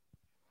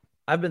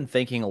 I've been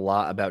thinking a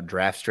lot about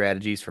draft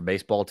strategies for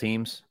baseball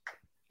teams,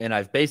 and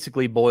I've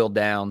basically boiled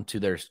down to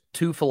there's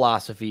 2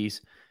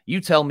 philosophies.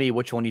 You tell me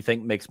which one you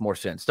think makes more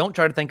sense. Don't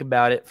try to think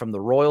about it from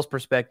the Royals'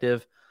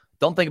 perspective.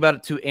 Don't think about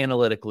it too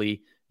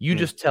analytically. You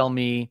just tell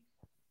me,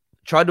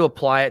 try to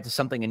apply it to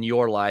something in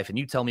your life, and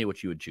you tell me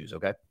what you would choose,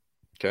 okay?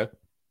 Okay.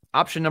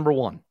 Option number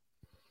 1,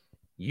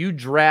 you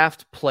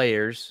draft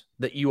players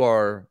that you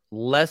are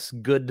less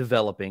good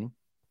developing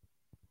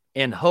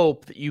and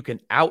hope that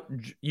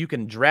you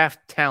can draft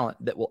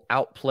talent that will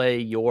outplay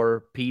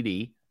your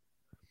PD.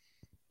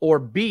 Or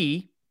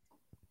B,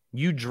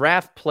 you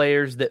draft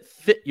players that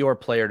fit your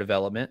player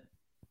development,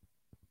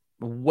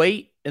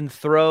 wait and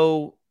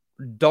throw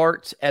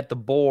darts at the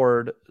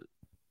board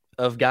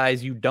of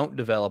guys you don't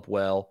develop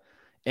well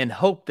and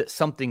hope that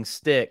something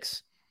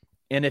sticks.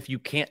 And if you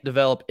can't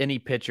develop any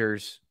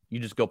pitchers, you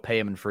just go pay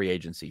them in free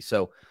agency.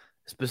 So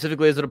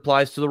specifically as it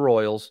applies to the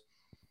Royals,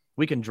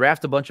 we can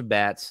draft a bunch of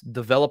bats,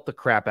 develop the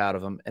crap out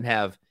of them, and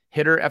have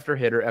hitter after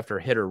hitter after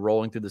hitter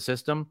rolling through the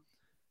system,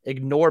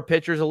 ignore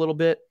pitchers a little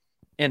bit,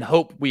 and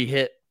hope we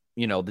hit,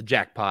 you know, the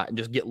jackpot and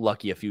just get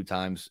lucky a few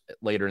times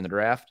later in the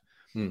draft.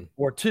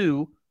 Or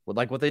 2,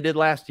 like what they did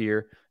last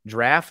year,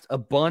 draft a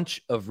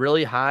bunch of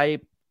really high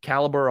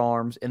caliber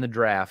arms in the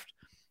draft,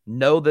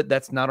 know that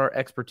that's not our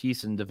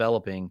expertise in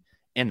developing,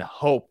 and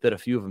hope that a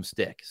few of them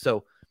stick.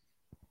 So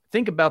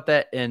think about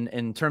that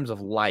in terms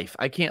of life.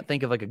 I can't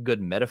think of like a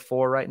good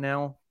metaphor right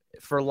now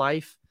for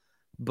life,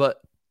 but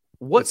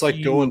what's it's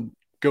like going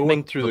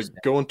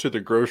to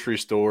the grocery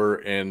store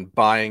and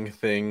buying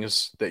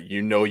things that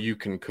you know you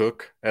can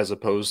cook, as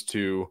opposed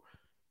to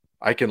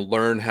I can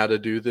learn how to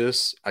do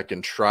this. I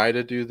can try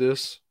to do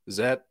this. Does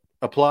that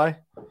apply?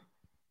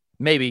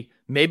 Maybe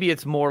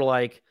it's more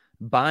like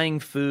buying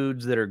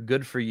foods that are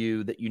good for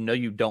you that you know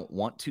you don't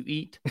want to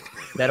eat.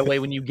 That way,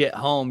 when you get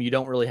home, you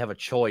don't really have a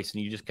choice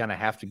and you just kind of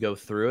have to go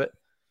through it.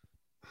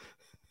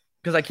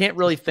 Because I can't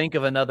really think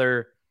of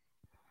a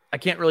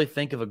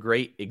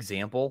great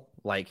example.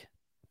 Like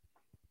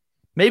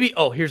maybe,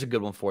 here's a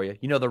good one for you.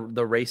 You know,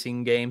 the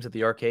racing games at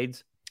the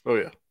arcades? Oh,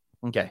 yeah.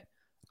 Okay.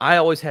 I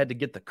always had to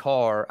get the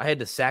car. I had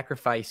to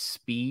sacrifice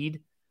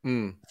speed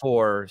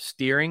for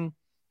steering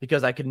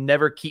because I could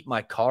never keep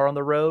my car on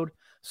the road.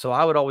 So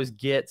I would always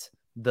get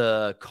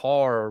the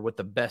car with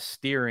the best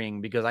steering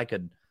because I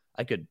could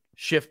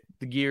shift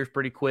the gears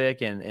pretty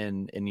quick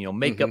and you know,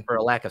 make up for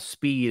a lack of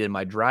speed in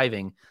my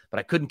driving, but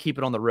I couldn't keep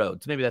it on the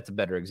road. So maybe that's a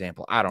better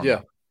example. I don't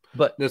know.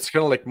 But it's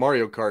kind of like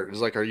Mario Kart. It's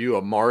like, are you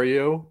a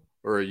Mario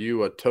or are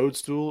you a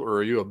Toadstool or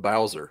are you a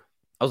Bowser?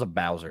 I was a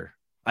Bowser.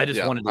 I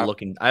just wanted to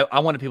look I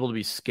wanted people to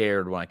be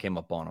scared when I came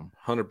up on them.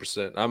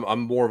 100%.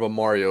 I'm more of a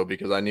Mario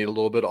because I need a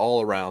little bit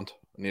all around.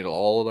 I need it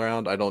all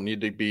around. I don't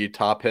need to be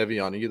top heavy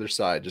on either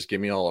side. Just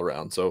give me all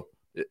around. So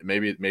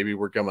maybe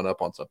we're coming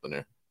up on something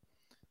there.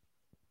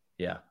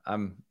 Yeah,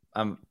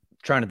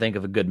 Trying to think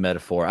of a good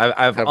metaphor.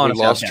 I've Have we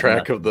honestly lost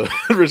track of the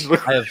original?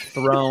 I have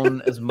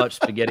thrown as much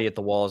spaghetti at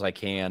the wall as I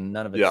can.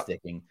 None of it's Yeah.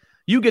 sticking.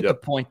 You get the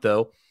Yep. point,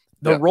 though.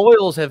 The Yep.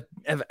 Royals have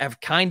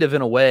kind of,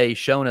 in a way,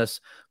 shown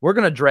us we're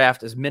going to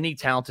draft as many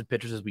talented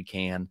pitchers as we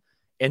can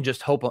and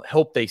just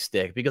hope they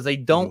stick, because they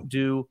don't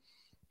do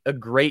a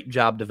great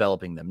job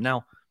developing them.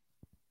 Now,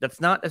 that's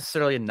not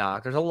necessarily a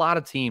knock. There's a lot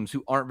of teams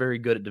who aren't very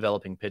good at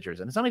developing pitchers,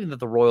 and it's not even that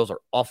the Royals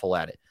are awful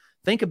at it.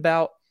 Think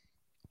about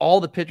all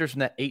the pitchers from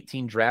that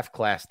 18 draft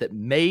class that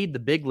made the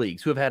big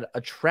leagues, who have had a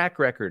track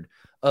record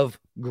of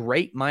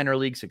great minor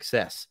league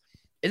success.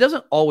 It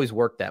doesn't always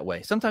work that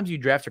way. Sometimes you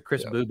draft a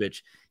Chris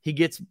Bubich, he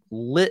gets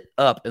lit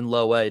up in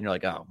low A, and you're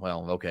like, oh,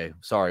 well, okay,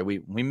 sorry,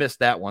 we missed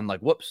that one.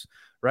 Like, whoops,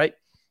 right?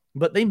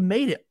 But they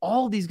made it.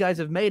 All these guys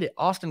have made it.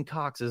 Austin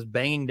Cox is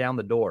banging down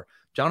the door.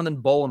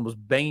 Jonathan Bolin was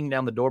banging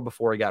down the door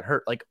before he got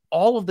hurt. Like,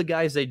 all of the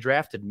guys they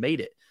drafted made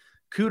it.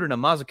 Kudrna,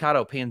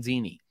 Mazzucato,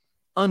 Panzini,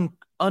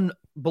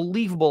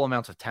 unbelievable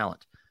amounts of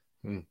talent.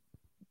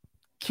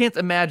 Can't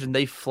imagine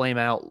they flame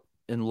out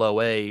in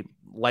low A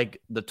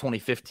like the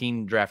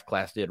 2015 draft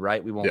class did,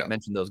 right? We won't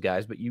mention those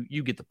guys, but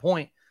you get the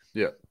point.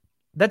 Yeah.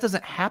 That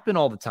doesn't happen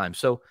all the time.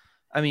 So,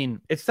 I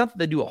mean, it's not that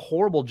they do a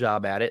horrible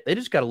job at it. They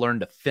just got to learn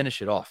to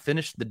finish it off,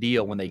 finish the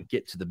deal when they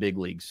get to the big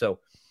leagues. So,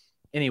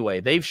 anyway,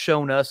 they've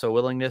shown us a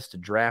willingness to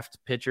draft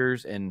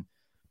pitchers and,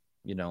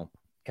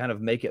 kind of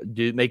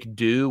make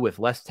do with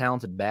less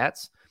talented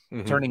bats,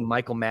 turning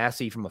Michael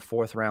Massey from a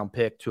 4th-round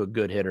pick to a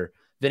good hitter,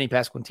 Vinny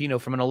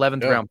Pasquantino from an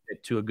 11th-round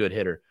pick to a good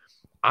hitter.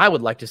 I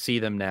would like to see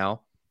them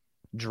now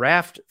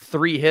draft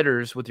 3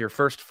 hitters with your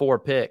first 4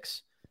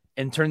 picks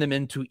and turn them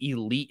into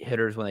elite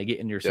hitters when they get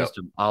in your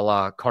system, a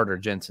la Carter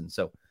Jensen.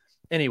 So,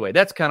 anyway,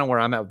 that's kind of where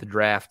I'm at with the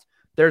draft.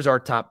 There's our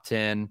top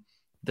 10.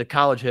 The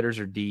college hitters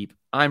are deep.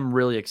 I'm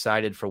really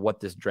excited for what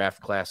this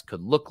draft class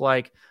could look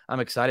like. I'm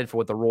excited for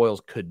what the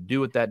Royals could do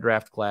with that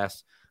draft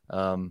class.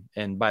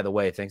 And by the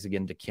way, thanks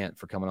again to Kent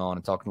for coming on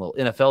and talking a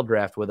little NFL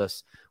draft with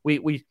us.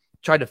 We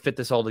tried to fit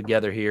this all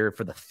together here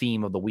for the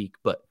theme of the week.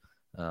 But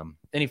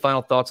any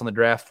final thoughts on the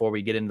draft before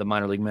we get into the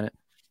minor league minute?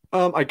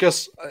 I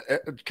guess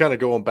kind of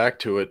going back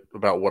to it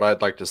about what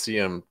I'd like to see,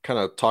 I'm kind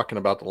of talking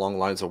about the long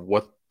lines of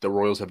what the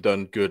Royals have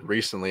done good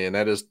recently, and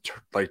that is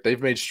like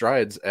they've made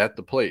strides at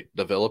the plate,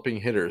 developing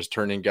hitters,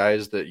 turning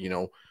guys that,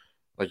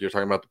 like you're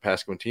talking about the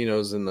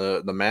Pasquantinos and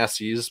the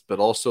Masseys, but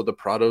also the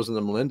Prados and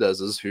the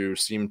Melendezes, who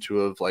seem to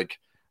have like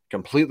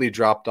completely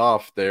dropped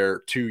off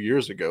there 2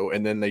 years ago,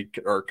 and then they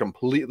are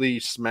completely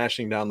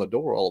smashing down the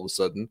door all of a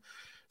sudden.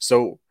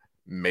 So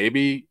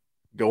maybe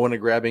going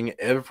and grabbing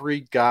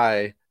every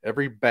guy,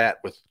 every bat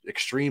with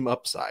extreme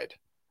upside,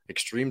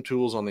 extreme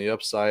tools on the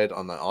upside,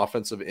 on the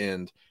offensive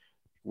end,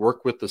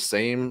 work with the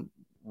same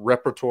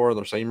repertoire,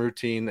 the same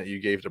routine that you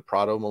gave to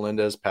Prado,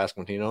 Melendez,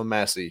 Pasquantino, and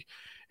Massey,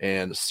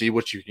 and see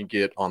what you can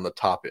get on the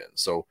top end.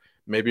 So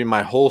maybe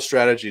my whole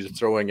strategy is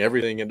throwing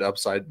everything into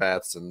upside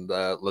bats, and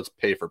let's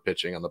pay for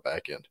pitching on the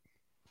back end.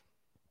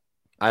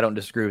 I don't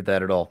disagree with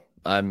that at all.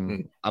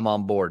 I'm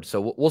on board.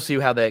 So we'll see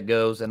how that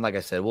goes. And like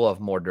I said, we'll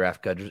have more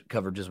draft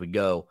coverage as we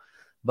go.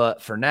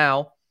 But for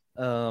now,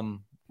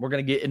 we're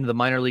going to get into the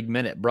minor league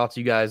minute, brought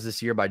to you guys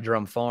this year by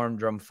Drum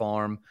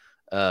Farm.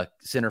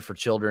 Center for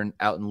Children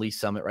out in Lee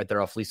Summit, right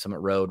there off Lee Summit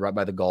Road, right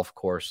by the golf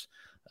course.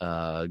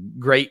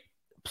 Great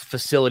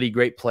facility,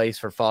 great place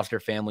for foster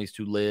families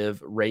to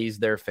live, raise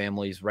their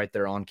families right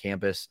there on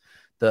campus.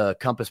 The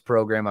Compass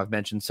program I've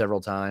mentioned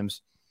several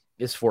times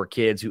is for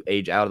kids who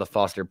age out of the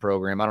foster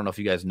program. I don't know if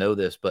you guys know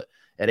this, but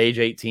at age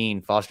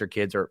 18, foster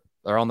kids are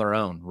on their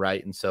own,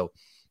 right? And so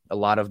a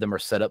lot of them are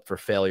set up for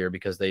failure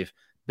because they've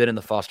been in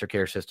the foster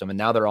care system and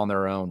now they're on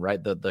their own,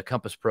 right? The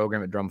Compass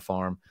program at Drum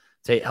Farm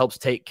helps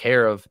take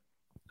care of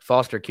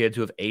foster kids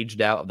who have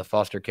aged out of the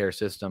foster care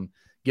system,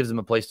 gives them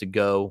a place to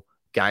go,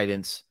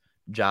 guidance,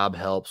 job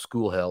help,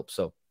 school help.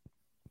 So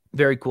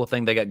very cool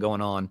thing they got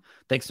going on.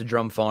 Thanks to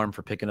Drum Farm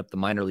for picking up the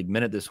minor league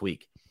minute this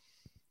week.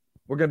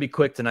 We're going to be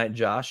quick tonight,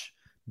 Josh.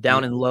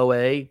 Down in low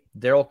A,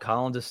 Darryl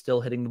Collins is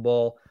still hitting the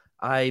ball.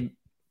 I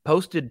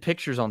posted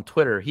pictures on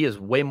Twitter. He is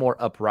way more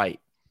upright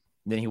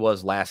than he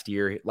was last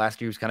year.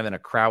 Last year he was kind of in a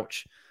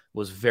crouch,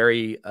 was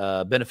very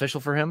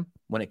beneficial for him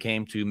when it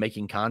came to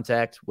making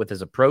contact with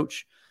his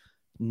approach.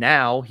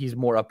 Now he's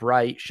more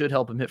upright, should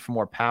help him hit for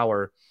more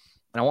power.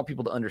 And I want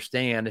people to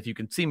understand, if you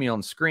can see me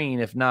on screen,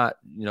 if not,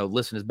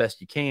 listen as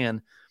best you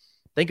can.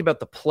 Think about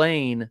the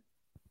plane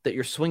that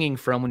you're swinging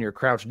from when you're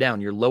crouched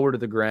down. You're lower to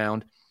the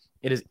ground.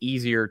 It is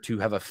easier to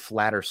have a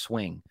flatter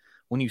swing.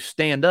 When you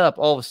stand up,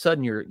 all of a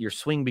sudden your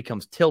swing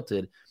becomes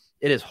tilted.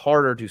 It is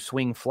harder to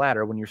swing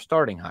flatter when you're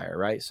starting higher,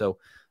 right? So,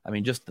 I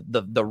mean, just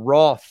the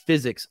raw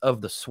physics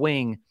of the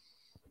swing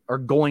are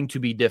going to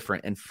be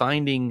different, and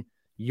finding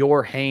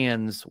your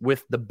hands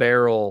with the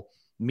barrel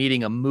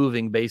meeting a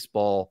moving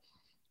baseball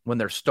when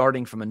they're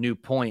starting from a new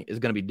point is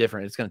going to be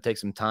different. It's going to take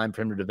some time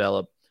for him to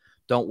develop.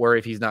 Don't worry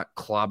if he's not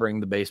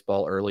clobbering the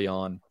baseball early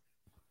on.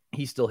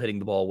 He's still hitting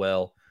the ball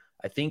well.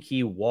 I think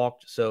he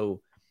walked,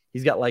 so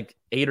he's got like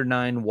 8 or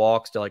 9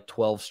 walks to like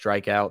 12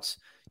 strikeouts.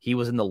 he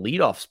was in the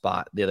leadoff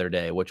spot the other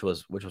day, which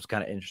was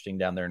kind of interesting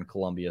down there in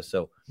Columbia.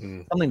 So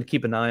something to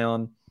keep an eye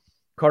on.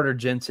 Carter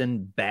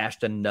Jensen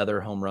bashed another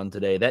home run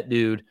today. That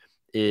dude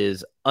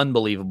is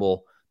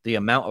unbelievable. The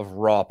amount of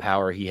raw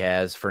power he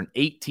has for an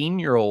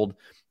 18-year-old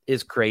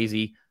is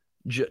crazy.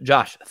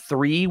 Josh,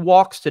 3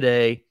 walks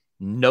today,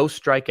 no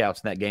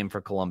strikeouts in that game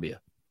for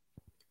Columbia.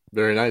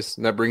 Very nice.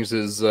 And that brings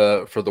his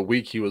for the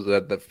week, he was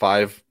at that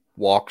 5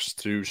 walks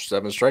to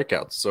 7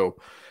 strikeouts. So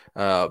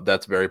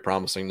that's very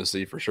promising to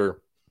see for sure.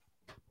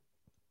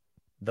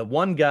 The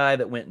one guy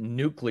that went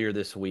nuclear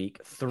this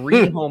week,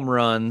 3 home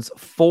runs,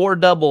 4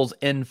 doubles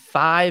in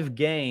 5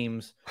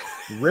 games,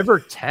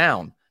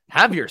 Rivertown.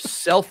 Have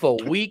yourself a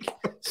week.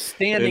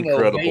 Standing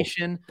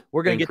ovation.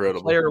 We're going to get the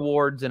player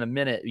awards in a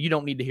minute. You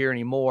don't need to hear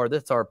any more.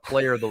 That's our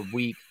player of the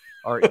week,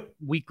 our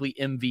weekly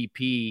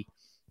MVP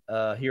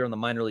here on the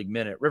Minor League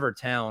Minute.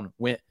 Rivertown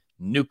went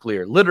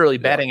nuclear. Literally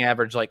batting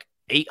average like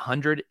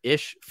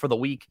 800-ish for the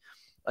week.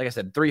 Like I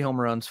said, 3 home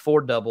runs,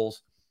 4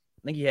 doubles.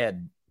 I think he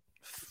had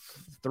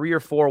 3 or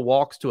 4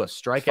 walks to a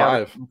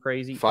strikeout. 5.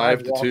 Crazy.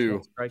 5 to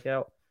 2.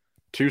 Strikeout.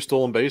 2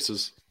 stolen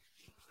bases.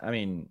 I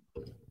mean,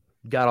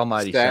 God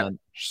almighty, son.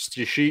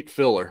 Sheet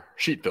filler.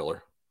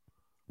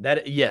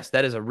 That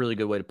is a really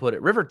good way to put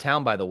it.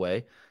 Rivertown, by the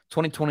way,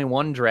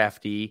 2021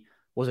 draftee,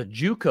 was a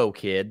JUCO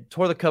kid,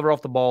 tore the cover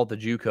off the ball at the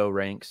JUCO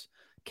ranks,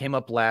 came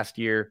up last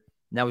year.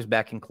 Now he's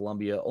back in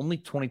Columbia, only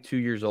 22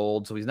 years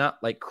old, so he's not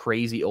like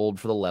crazy old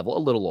for the level, a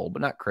little old,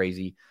 but not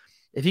crazy.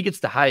 If he gets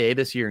to high A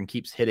this year and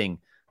keeps hitting,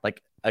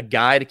 like a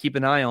guy to keep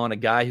an eye on, a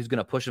guy who's going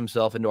to push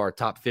himself into our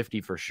top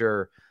 50 for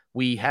sure.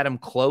 We had him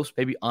close,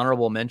 maybe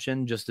honorable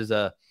mention, just as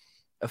a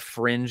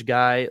fringe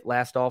guy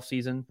last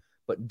offseason,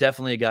 but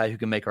definitely a guy who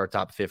can make our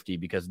top 50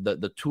 because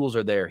the tools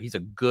are there. He's a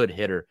good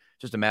hitter.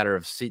 Just a matter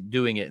of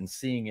doing it and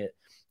seeing it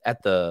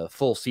at the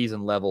full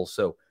season level.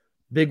 So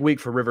big week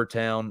for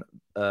Rivertown,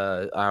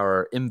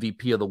 our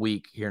MVP of the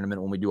week here in a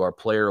minute when we do our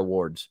player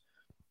awards.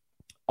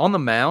 On the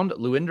mound,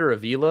 Luinder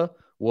Avila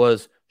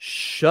was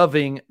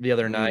shoving the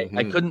other night.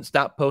 I couldn't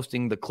stop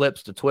posting the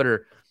clips to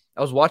Twitter.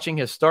 I was watching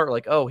his start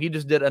like, oh, he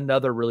just did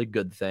another really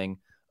good thing.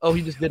 Oh,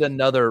 he just did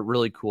another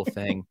really cool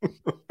thing.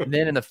 And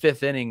then in the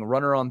 5th inning,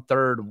 runner on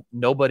third,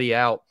 nobody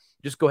out.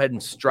 Just go ahead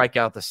and strike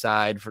out the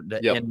side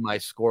to end my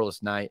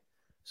scoreless night.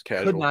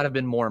 Could not have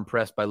been more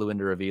impressed by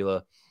Luinder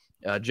Avila.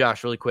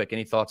 Josh, really quick,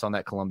 any thoughts on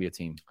that Columbia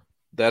team?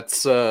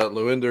 That's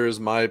Luinder is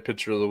my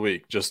pitcher of the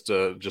week. Just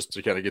to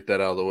kind of get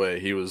that out of the way,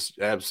 he was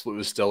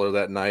absolutely stellar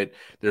that night.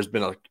 There's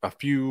been a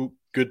few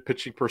good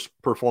pitching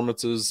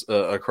performances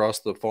across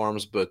the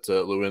farms, but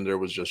Luinder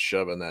was just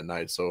shoving that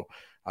night. So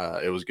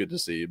it was good to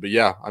see. But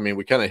yeah, I mean,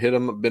 we kind of hit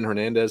him. Ben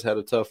Hernandez had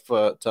a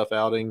tough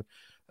outing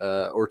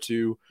or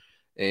two,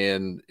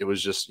 and it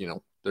was just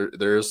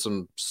there is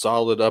some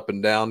solid up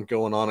and down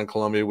going on in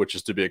Columbia, which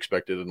is to be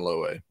expected in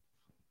low A.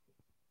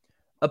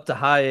 Up to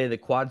high A, the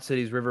Quad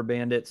Cities River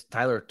Bandits.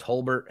 Tyler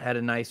Tolbert had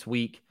a nice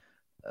week.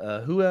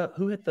 Who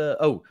hit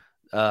the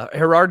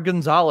Gerard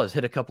Gonzalez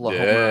hit a couple of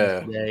home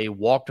runs today,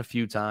 walked a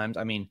few times.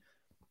 I mean,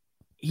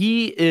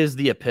 he is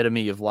the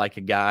epitome of like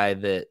a guy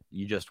that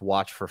you just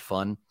watch for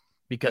fun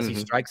because he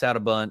strikes out a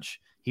bunch,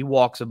 he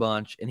walks a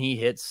bunch, and he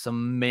hits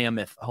some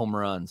mammoth home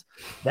runs.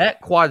 That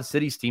Quad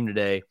Cities team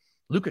today,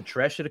 Luca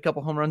Tresh hit a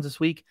couple home runs this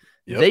week.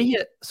 Yep. They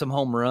hit some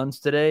home runs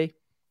today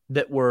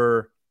that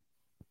were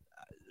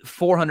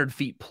 400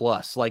 feet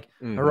plus. Like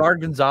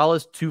Gerard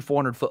Gonzalez, 2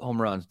 400-foot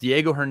home runs.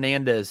 Diego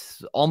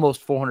Hernandez,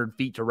 almost 400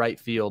 feet to right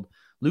field.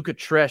 Luca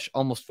Tresh,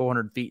 almost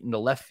 400 feet into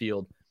left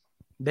field.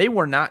 They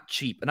were not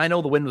cheap. And I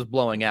know the wind was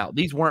blowing out.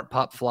 These weren't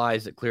pop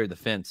flies that cleared the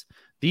fence.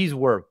 These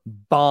were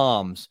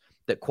bombs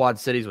that Quad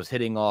Cities was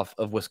hitting off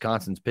of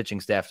Wisconsin's pitching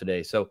staff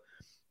today. So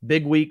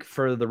big week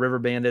for the River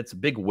Bandits.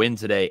 Big win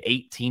today,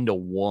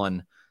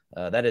 18-1.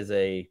 That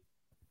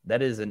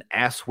is an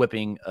ass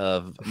whipping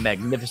of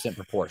magnificent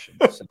proportions.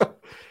 So,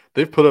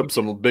 they've put up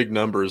some big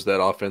numbers,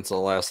 that offense, in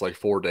the last like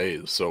 4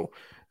 days. So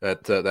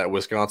that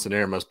Wisconsin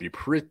air must be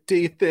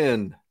pretty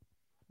thin.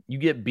 You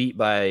get beat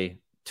by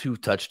 2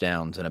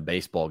 touchdowns in a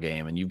baseball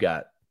game, and you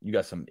got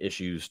some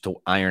issues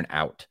to iron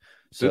out.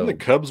 So, didn't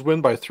the Cubs win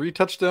by 3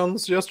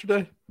 touchdowns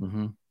yesterday?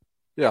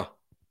 Yeah.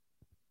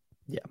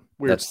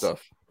 Weird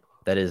stuff.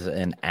 That is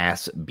an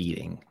ass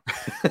beating.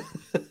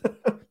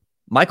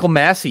 Michael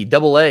Massey,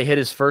 Double-A, hit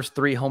his first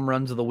 3 home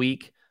runs of the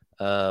week.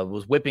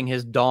 Was whipping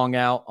his dong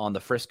out on the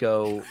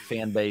Frisco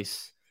fan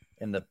base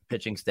and the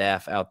pitching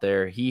staff out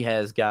there. He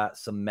has got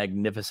some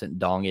magnificent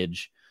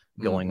dongage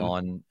going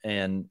on.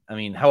 And, I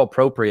mean, how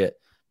appropriate,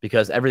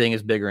 because everything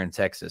is bigger in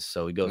Texas.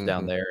 So he goes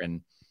down there,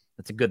 and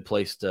it's a good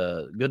place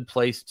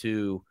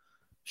to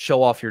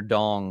show off your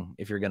dong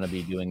if you're going to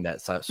be doing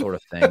that sort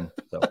of thing.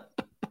 So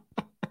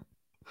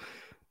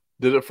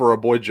did it for our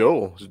boy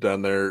Joel, who's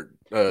down there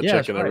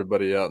checking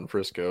everybody out in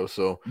Frisco.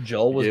 So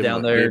Joel was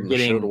down there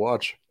getting to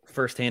watch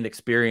firsthand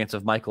experience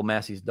of Michael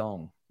Massey's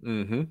dong.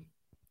 The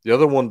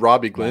other one,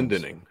 Robbie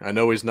Glendening. I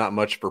know he's not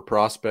much for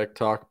prospect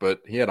talk, but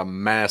he had a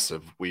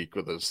massive week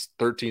with his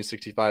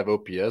 1365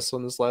 OPS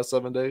on this last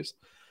 7 days.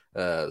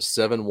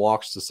 7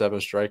 walks to 7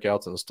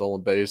 strikeouts and a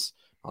stolen base.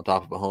 on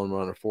top of a home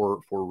run or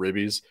four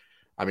ribbies.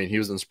 I mean, he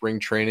was in spring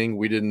training.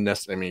 We didn't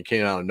necessarily. I mean, he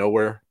came out of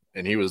nowhere,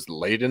 and he was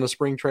late in the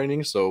spring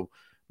training, so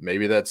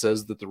maybe that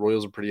says that the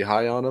Royals are pretty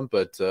high on him.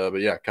 But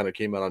yeah, kind of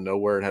came out of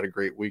nowhere and had a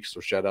great week. So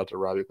shout out to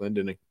Robbie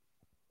Glendening.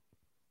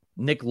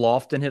 Nick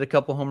Lofton hit a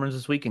couple home runs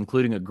this week,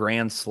 including a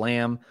grand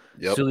slam.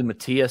 Yep. Sully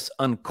Matias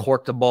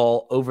uncorked the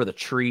ball over the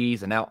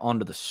trees and out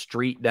onto the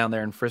street down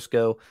there in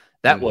Frisco.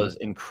 That was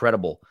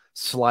incredible.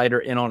 Slider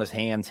in on his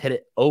hands, hit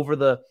it over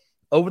the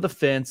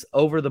fence,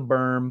 over the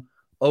berm,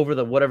 over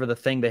the whatever the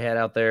thing they had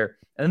out there.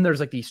 And then there's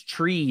like these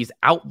trees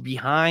out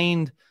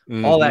behind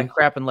all that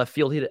crap in left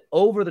field. Hit it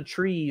over the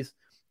trees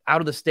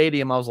out of the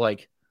stadium. I was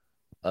like,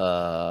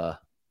 how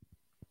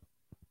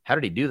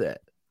did he do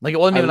that? Like, it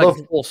wasn't even like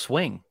a full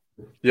swing.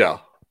 Yeah,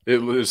 it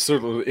was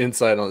certainly the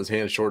inside on his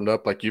hand shortened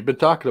up, like you've been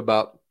talking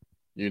about.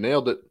 You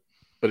nailed it.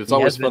 But it's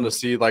always fun to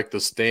see, like, the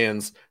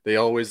stands. They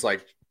always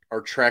like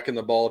are tracking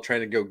the ball, trying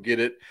to go get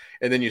it,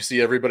 and then you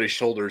see everybody's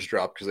shoulders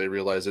drop because they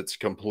realize it's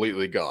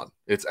completely gone.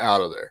 It's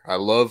out of there.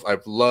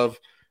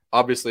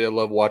 Obviously I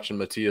love watching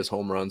Matias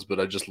home runs, but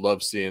I just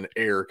love seeing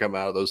air come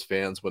out of those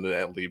fans when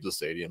it leaves the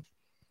stadium.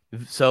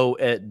 So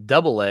at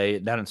Double-A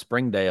down in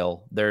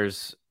Springdale,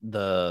 there's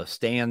the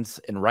stands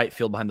in right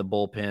field behind the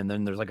bullpen.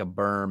 Then there's like a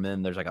berm,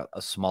 and there's like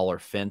a smaller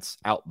fence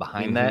out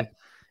behind that.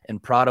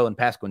 And Prado and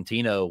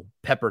Pasquantino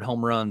peppered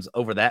home runs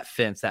over that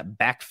fence, that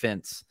back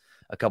fence,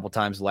 a couple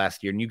times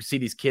last year. And you can see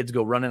these kids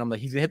go running. I'm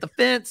like, he's gonna hit the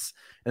fence.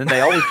 And then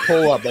they always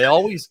pull up. They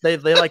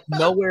like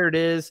know where it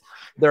is.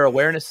 Their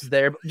awareness is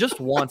there. But just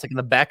once, like in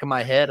the back of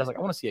my head, I was like,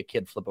 I want to see a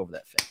kid flip over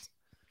that fence.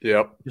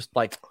 Yep. Just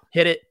like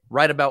hit it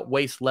right about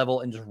waist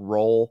level and just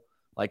roll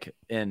like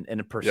in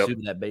pursuit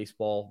of that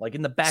baseball. Like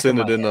in the back send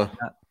of my head.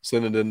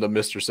 Send it into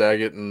Mr.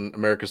 Saget and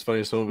America's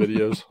Funniest Home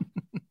Videos.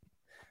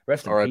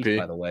 Rest in peace,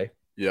 by the way.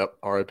 Yep.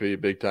 R.I.P.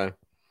 Big time.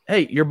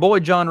 Hey, your boy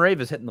John Rave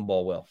is hitting the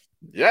ball well.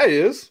 Yeah, he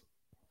is.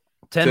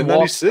 10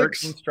 walks,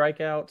 13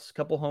 strikeouts,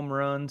 couple home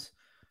runs.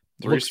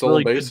 3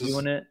 stolen really bases.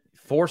 Doing it.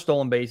 4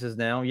 stolen bases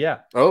now. Yeah.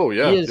 Oh,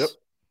 yeah. He is,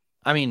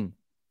 I mean,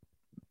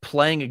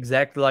 playing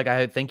exactly like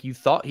I think you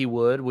thought he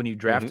would when you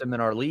draft him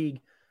in our league.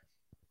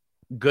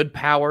 Good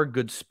power,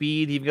 good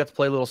speed. He even got to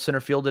play a little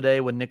center field today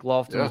when Nick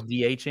Lofton was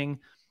DHing.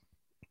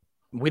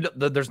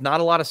 There's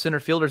not a lot of center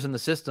fielders in the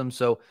system,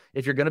 so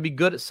if you're going to be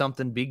good at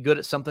something, be good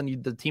at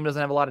something the team doesn't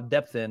have a lot of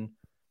depth in.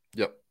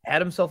 Yep.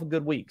 Had himself a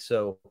good week.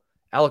 So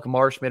Alec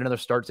Marsh made another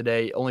start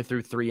today, only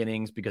threw 3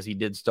 innings because he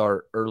did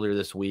start earlier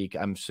this week.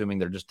 I'm assuming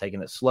they're just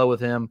taking it slow with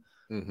him.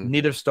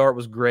 Neither start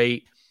was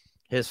great.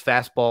 His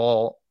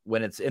fastball,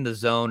 when it's in the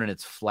zone and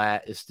it's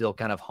flat, is still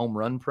kind of home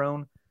run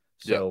prone.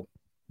 So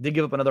did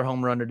give up another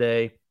home run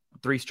today,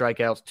 3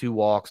 strikeouts, 2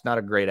 walks, not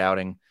a great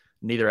outing.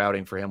 Neither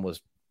outing for him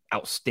was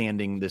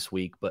outstanding this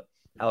week, but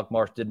Alec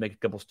Marsh did make a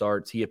couple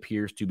starts. He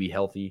appears to be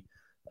healthy.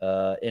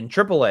 In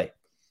AAA,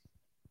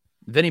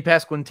 Vinny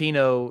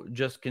Pasquantino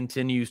just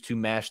continues to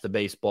mash the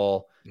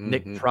baseball.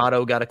 Nick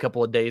Prado got a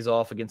couple of days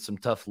off against some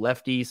tough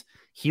lefties.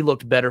 He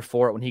looked better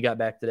for it when he got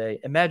back today.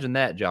 Imagine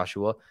that,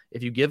 Joshua.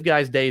 If you give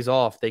guys days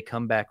off, they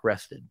come back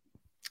rested.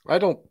 I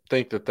don't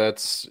think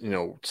that's,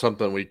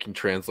 something we can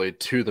translate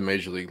to the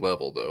major league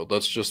level, though.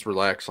 Let's just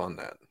relax on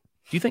that.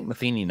 Do you think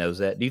Matheny knows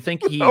that? Do you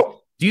think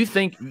do you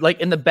think, like,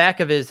 in the back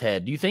of his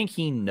head, do you think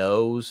he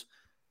knows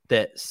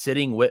that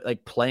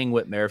playing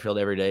Whit Merrifield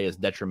every day is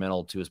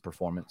detrimental to his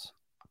performance?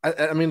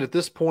 I mean, at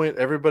this point,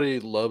 everybody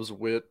loves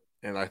Whit,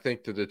 and I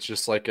think that it's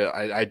just like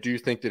I do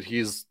think that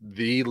he's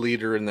the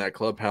leader in that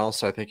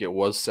clubhouse. I think it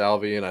was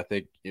Salvi, and I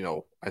think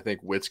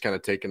Whit's kind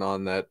of taken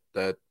on that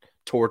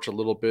torch a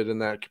little bit in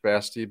that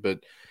capacity.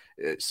 But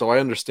so I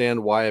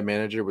understand why a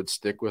manager would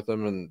stick with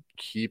him and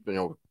keep,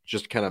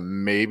 just kind of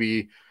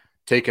maybe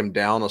take him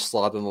down a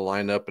slot in the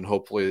lineup, and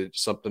hopefully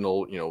something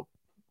will,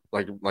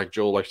 like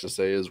Joel likes to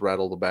say, is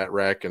rattle the bat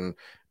rack and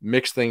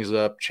mix things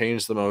up,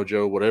 change the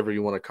mojo, whatever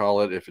you want to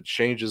call it. If it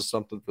changes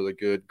something for the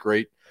good,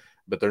 great.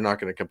 But they're not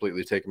going to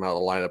completely take him out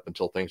of the lineup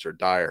until things are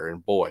dire.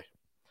 And boy,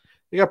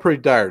 he got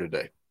pretty dire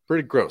today.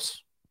 Pretty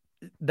gross.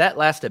 That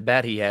last at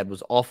bat he had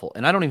was awful.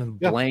 And I don't even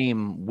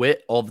blame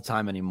Whit all the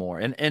time anymore.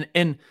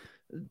 And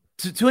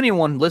to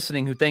anyone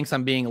listening who thinks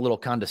I'm being a little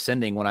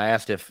condescending when I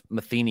asked if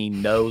Matheny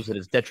knows that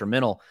it's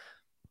detrimental,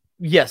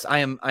 yes, I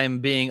am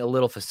being a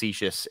little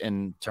facetious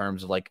in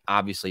terms of, like,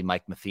 obviously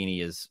Mike Matheny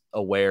is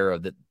aware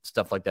of that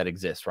stuff like that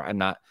exists, right? I'm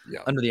not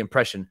under the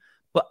impression,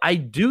 but I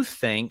do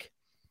think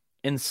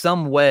in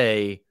some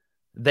way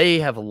they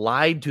have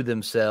lied to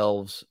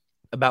themselves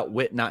about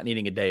Whit not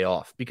needing a day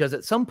off, because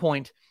at some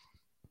point,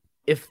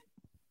 if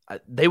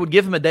they would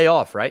give him a day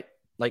off, right?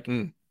 Like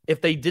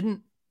if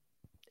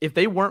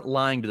they weren't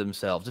lying to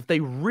themselves, if they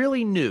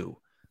really knew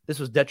this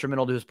was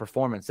detrimental to his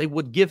performance, they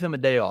would give him a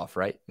day off,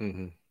 right?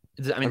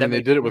 I mean,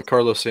 they did it with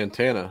Carlos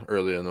Santana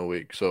earlier in the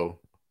week. So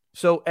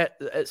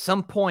at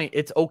some point,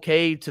 it's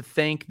okay to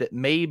think that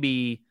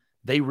maybe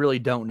they really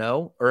don't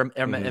know, or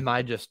am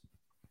I just?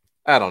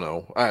 I don't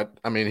know.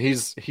 I mean,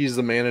 he's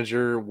the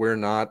manager. We're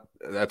not.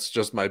 That's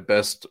just my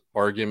best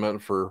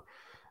argument for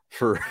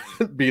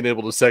being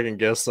able to second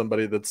guess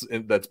somebody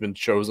that's been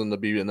chosen to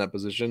be in that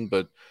position.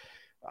 But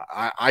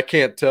I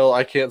can't tell.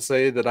 I can't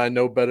say that I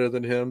know better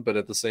than him, but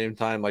at the same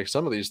time, like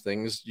some of these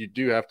things you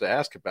do have to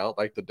ask about,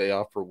 like the day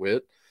off for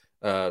Witt,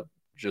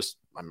 just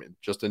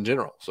in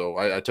general. So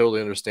I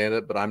totally understand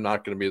it, but I'm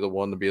not going to be the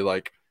one to be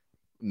like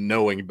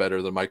knowing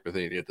better than Mike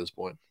Matheny at this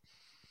point.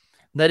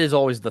 That is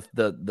always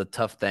the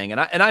tough thing.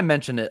 And I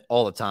mention it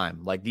all the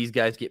time. Like, these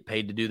guys get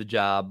paid to do the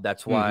job.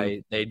 That's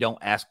why they don't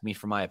ask me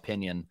for my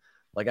opinion.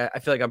 Like, I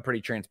feel like I'm pretty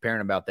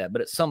transparent about that.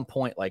 But at some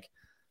point, like,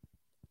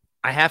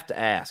 I have to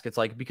ask. It's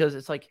like, because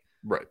it's like,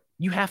 right,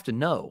 you have to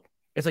know.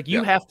 It's like,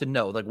 you have to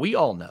know. Like, we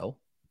all know.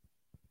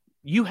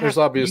 There's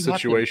obvious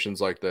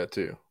situations like that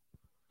too.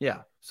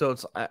 Yeah. So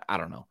it's, I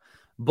don't know.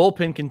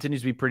 Bullpen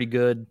continues to be pretty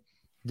good.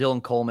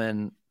 Dylan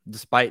Coleman,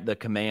 despite the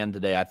command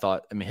today,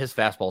 his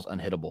fastball is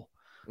unhittable.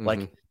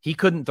 Like, he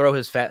couldn't throw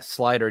his fat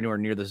slider anywhere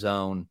near the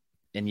zone,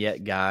 and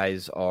yet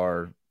guys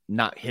are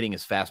not hitting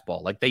his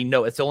fastball. Like, they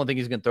know it's the only thing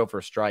he's going to throw for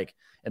a strike,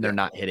 and they're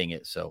not hitting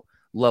it. So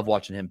love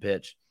watching him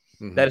pitch.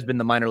 That has been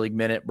the Minor League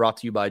Minute, brought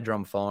to you by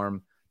Drum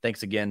Farm.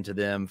 Thanks again to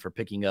them for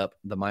picking up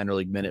the Minor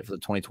League Minute for the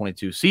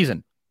 2022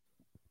 season.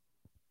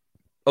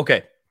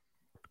 Okay,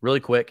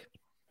 really quick.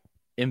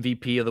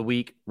 MVP of the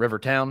week,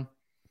 Rivertown.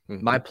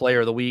 My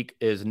player of the week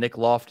is Nick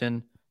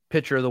Lofton.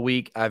 Pitcher of the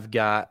week, I've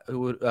got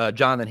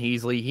Jonathan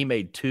Heasley. He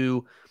made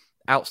 2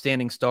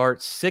 outstanding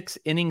starts, 6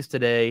 innings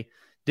today.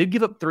 Did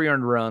give up 3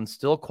 earned runs,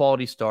 still a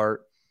quality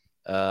start.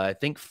 I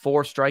think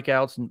 4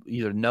 strikeouts,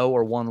 either no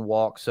or 1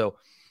 walk. So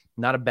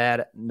not a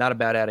bad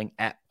outing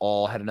at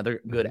all. Had another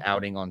good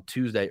outing on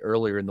Tuesday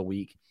earlier in the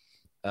week.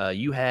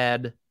 You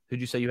had, who'd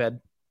you say you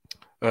had?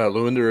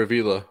 Luinder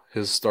Avila,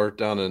 his start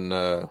down in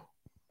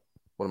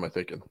what am I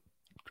thinking?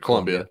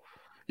 Columbia.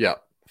 Yeah.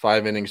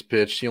 5 innings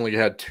pitched. He only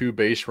had 2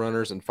 base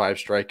runners and 5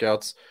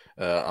 strikeouts.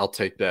 I'll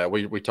take that.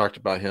 We talked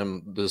about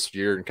him this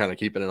year and kind of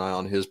keeping an eye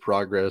on his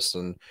progress,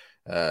 and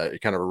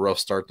kind of a rough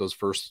start those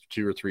first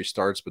 2 or 3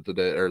 starts, but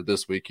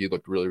this week he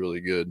looked really,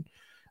 really good.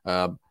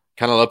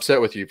 Kind of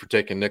upset with you for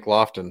taking Nick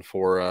Lofton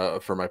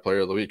for my player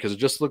of the week, because it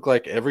just looked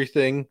like every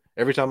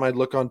time I'd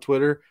look on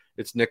Twitter,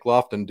 it's Nick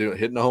Lofton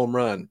hitting a home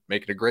run,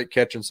 making a great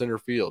catch in center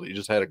field. He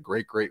just had a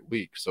great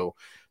week. So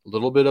a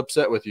little bit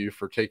upset with you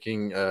for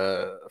taking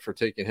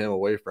him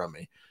away from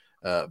me.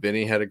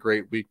 Vinny had a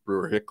great week.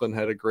 Brewer Hicklin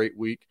had a great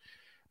week.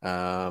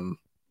 And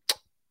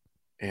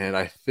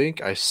I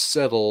think I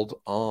settled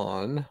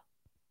on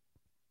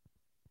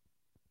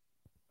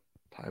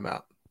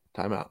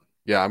timeout.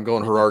 Yeah, I'm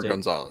going Gerard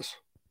Gonzalez.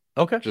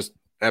 Okay. Just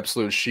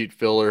absolute sheet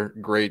filler.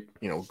 Great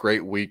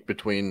week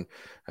between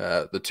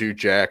the 2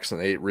 jacks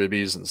and 8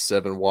 ribbies and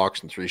 7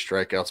 walks and 3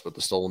 strikeouts, but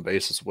the stolen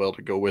base as well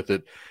to go with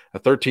it. A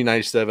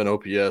 1397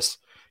 OPS.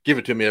 Give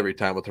it to me every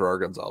time with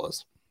Gerard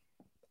Gonzalez.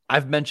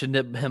 I've mentioned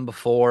him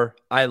before.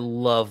 I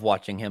love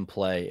watching him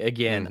play.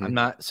 Again, I'm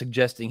not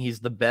suggesting he's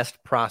the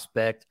best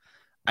prospect.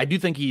 I do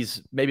think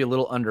he's maybe a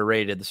little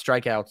underrated. The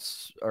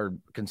strikeouts are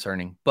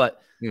concerning,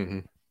 but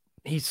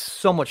he's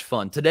so much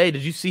fun. Today,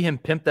 did you see him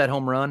pimp that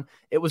home run?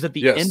 It was at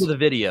the end of the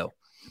video.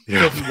 Yeah.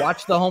 So if you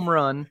watch the home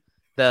run,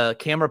 the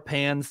camera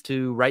pans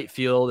to right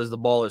field as the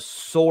ball is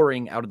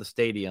soaring out of the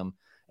stadium,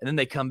 and then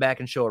they come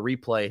back and show a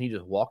replay, and he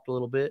just walked a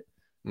little bit,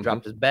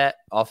 dropped his bat,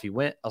 off he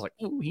went. I was like,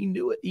 ooh, he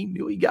knew it. He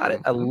knew he got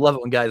it. I love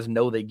it when guys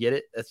know they get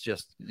it. That's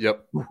just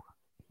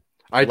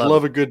I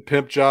love a good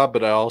pimp job,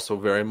 but I also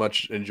very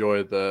much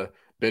enjoy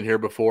been here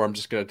before. I'm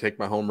just going to take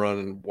my home run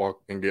and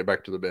walk and get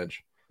back to the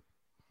bench.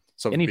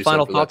 Any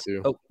final thoughts?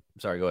 Oh,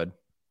 sorry, go ahead.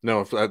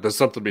 No, there's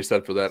something to be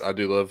said for that. I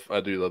do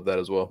love that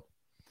as well.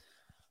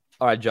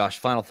 All right, Josh,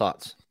 final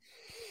thoughts.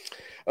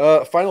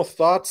 Final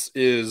thoughts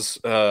is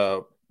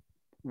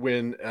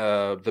when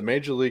the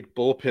Major League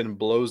bullpen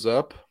blows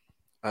up,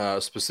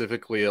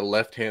 specifically a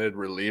left-handed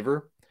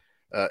reliever,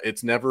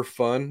 it's never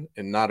fun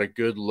and not a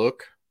good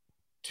look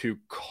to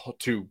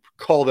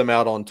call them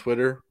out on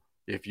Twitter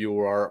if you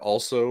are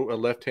also a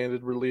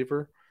left-handed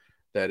reliever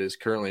that is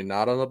currently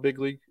not on a big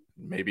league.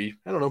 Maybe,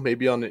 I don't know,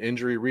 maybe on an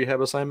injury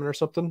rehab assignment or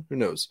something. Who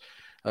knows?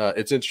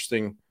 It's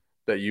interesting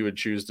that you would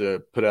choose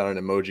to put out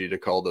an emoji to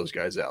call those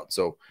guys out.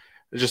 So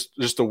it's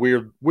just a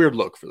weird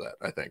look for that,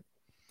 I think.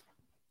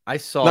 I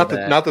saw not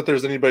that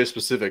there's anybody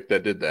specific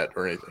that did that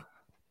or anything.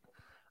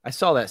 I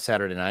saw that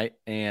Saturday night,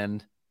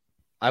 and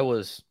I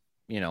was,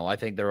 I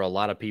think there were a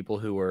lot of people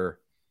who were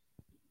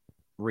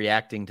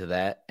reacting to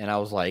that, and I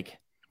was like,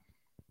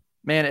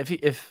 man,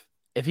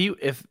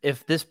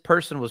 if this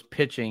person was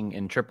pitching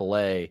in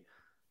AAA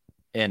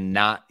and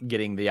not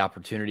getting the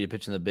opportunity to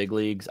pitch in the big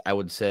leagues, I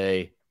would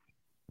say,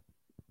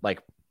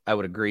 like, I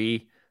would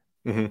agree.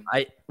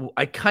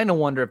 I kind of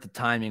wonder if the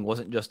timing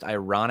wasn't just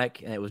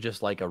ironic and it was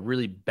just like a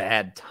really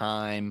bad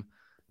time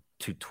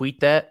to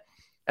tweet that.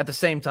 At the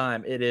same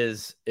time,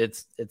 it's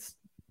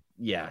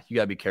you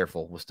gotta be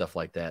careful with stuff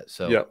like that.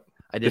 So yeah,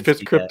 if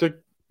it's cryptic,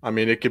 I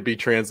mean, it could be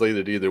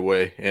translated either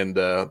way, and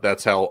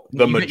that's how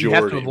the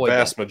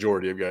vast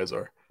majority of guys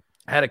are.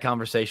 I had a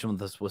conversation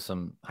with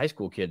some high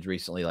school kids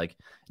recently. Like,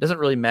 it doesn't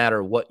really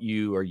matter what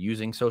you are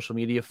using social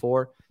media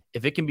for.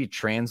 If it can be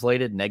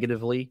translated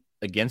negatively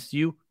against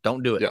you,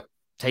 don't do it. Yeah.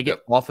 Take it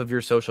off of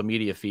your social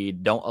media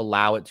feed. Don't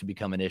allow it to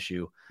become an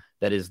issue,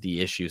 that is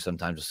the issue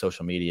sometimes with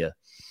social media.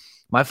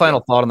 My final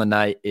thought on the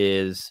night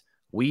is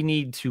we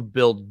need to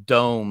build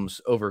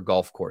domes over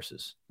golf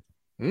courses.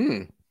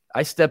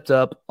 I stepped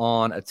up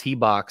on a tee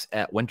box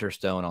at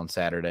Winterstone on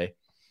Saturday,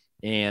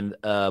 and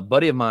a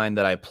buddy of mine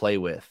that I play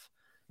with,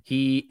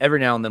 he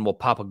every now and then will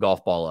pop a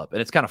golf ball up,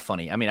 and it's kind of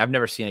funny. I mean, I've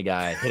never seen a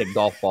guy hit a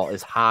golf ball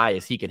as high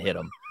as he can hit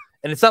them,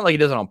 and it's not like he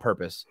does it on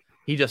purpose.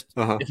 He just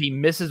if he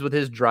misses with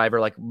his driver,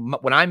 like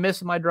when I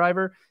miss my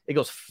driver, it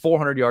goes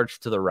 400 yards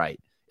to the right.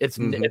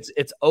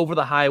 It's over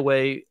the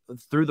highway,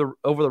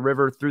 over the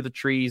river, through the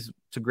trees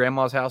to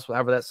grandma's house,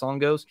 however that song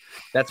goes.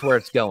 That's where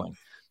it's going.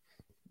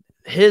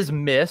 His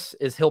miss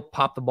is he'll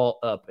pop the ball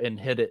up and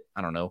hit it,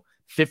 I don't know,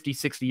 50,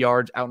 60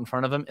 yards out in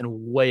front of him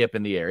and way up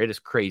in the air. It is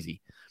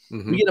crazy.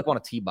 We get up on a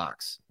tee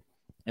box,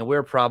 and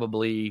we're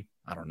probably,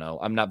 I don't know,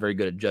 I'm not very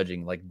good at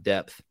judging like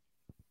depth,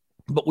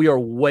 but we are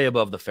way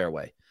above the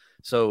fairway.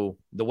 So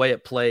the way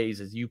it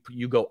plays is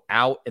you go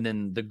out, and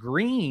then the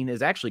green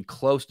is actually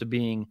close to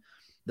being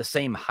the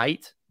same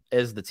height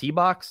as the tee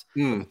box.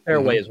 The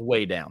fairway is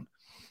way down.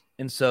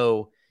 And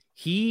so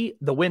the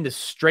wind is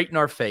straight in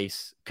our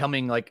face,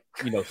 coming like,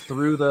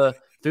 through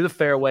the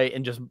fairway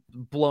and just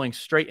blowing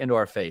straight into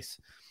our face.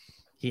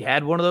 He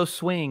had one of those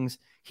swings.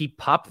 He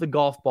popped the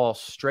golf ball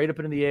straight up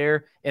into the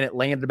air, and it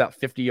landed about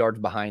 50 yards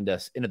behind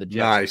us into the jet.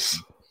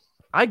 Nice.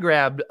 I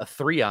grabbed a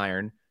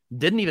 3-iron,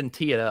 didn't even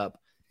tee it up,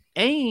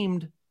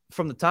 aimed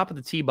from the top of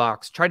the tee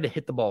box, tried to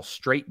hit the ball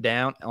straight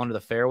down onto the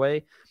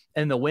fairway,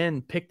 and the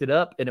wind picked it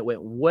up, and it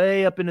went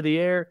way up into the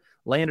air,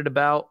 landed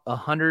about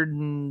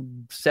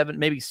 107,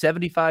 maybe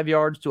 75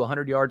 yards to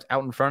 100 yards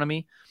out in front of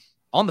me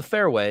on the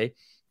fairway.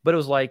 But it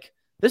was like,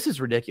 this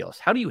is ridiculous.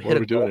 How do you hit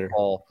a golf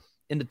ball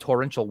into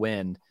torrential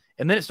wind?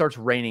 And then it starts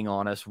raining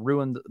on us,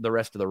 ruined the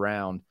rest of the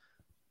round.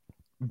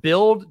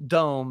 Build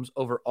domes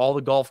over all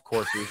the golf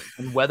courses,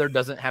 and weather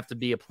doesn't have to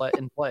be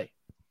in play.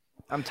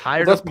 I'm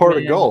tired. That's part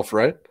of golf,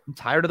 right? I'm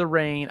tired of the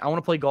rain. I want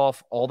to play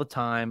golf all the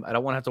time. I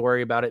don't want to have to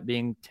worry about it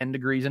being 10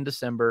 degrees in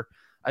December.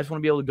 I just want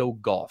to be able to go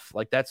golf.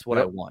 Like, that's what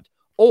I want.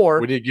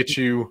 Or we need to get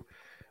you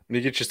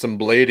some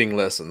blading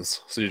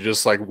lessons. So you're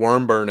just like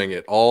worm burning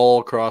it all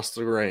across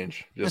the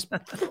range.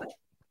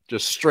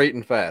 Just straight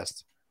and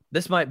fast.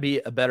 This might be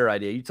a better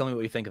idea. You tell me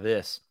what you think of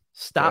this.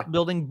 Stop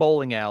building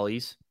bowling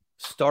alleys.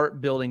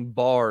 Start building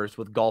bars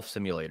with golf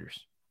simulators.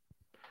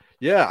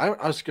 Yeah,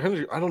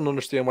 I don't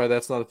understand why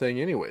that's not a thing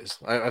anyways.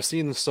 I've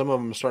seen some of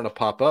them starting to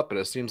pop up, but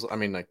it seems,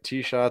 like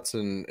tee shots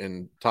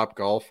and Top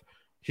Golf,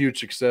 huge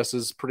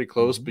successes, pretty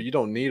close, but you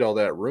don't need all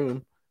that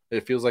room.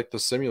 It feels like the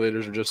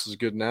simulators are just as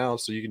good now,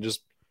 so you can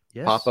just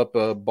pop up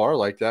a bar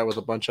like that with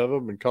a bunch of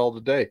them and call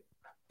it a day.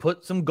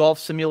 Put some golf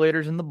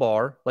simulators in the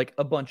bar, like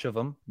a bunch of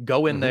them.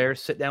 Go in there,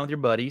 sit down with your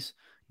buddies,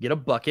 get a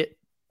bucket,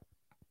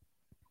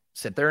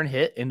 sit there and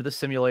hit into the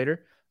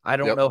simulator. I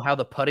don't know how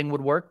the putting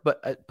would work,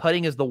 but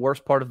putting is the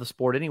worst part of the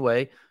sport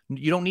anyway.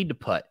 You don't need to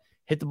putt.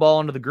 Hit the ball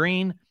onto the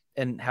green,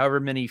 and however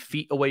many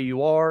feet away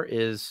you are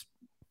is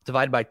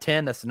divided by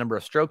 10. That's the number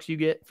of strokes you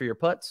get for your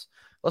putts.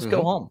 Let's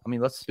go home.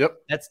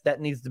 That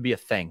needs to be a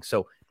thing.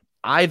 So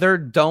either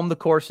dome the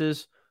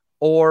courses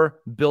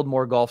or build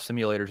more golf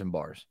simulators and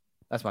bars.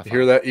 That's my. You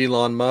hear that,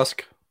 Elon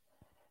Musk?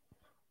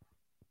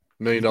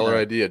 $1 million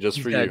idea just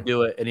for you. He's gonna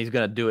do it, and he's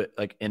gonna do it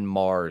like in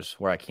Mars,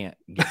 where I can't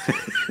get to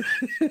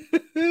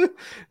it.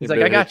 He's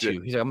like, I got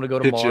you. He's like, I'm gonna go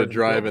to Mars. Hit you a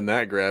drive in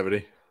that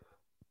gravity.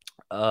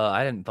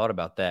 I hadn't thought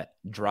about that.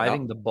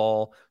 Driving the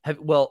ball. And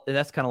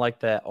that's kind of like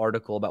that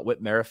article about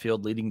Whit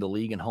Merrifield leading the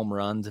league in home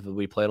runs if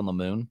we played on the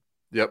moon.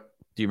 Yep.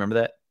 Do you remember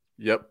that?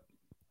 Yep.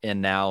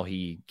 And now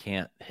he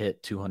can't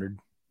hit 200.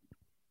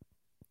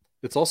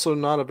 It's also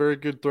not a very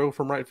good throw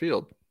from right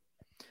field.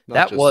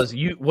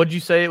 What'd you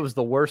say? It was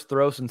the worst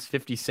throw since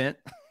 50 Cent?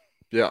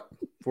 Yeah.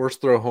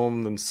 Worst throw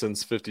home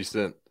since 50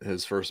 Cent,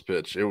 his first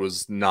pitch. It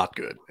was not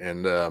good.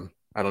 And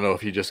I don't know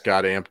if he just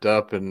got amped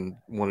up and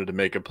wanted to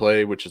make a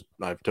play, which is,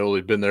 I've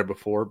totally been there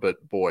before,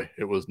 but boy,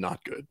 it was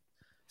not good.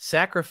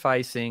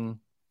 Sacrificing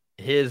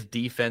his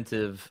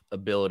defensive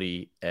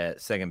ability at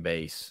second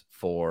base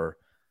for,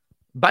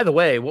 by the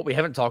way, what we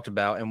haven't talked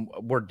about, and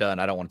we're done.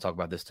 I don't want to talk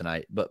about this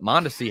tonight, but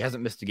Mondesi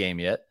hasn't missed a game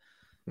yet.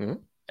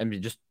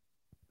 And just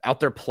out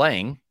there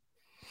playing,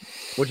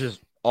 which is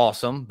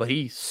awesome, but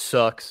he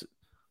sucks.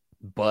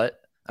 But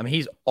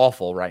he's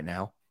awful right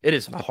now. It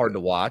is hard to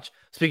watch.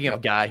 Speaking of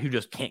a guy who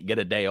just can't get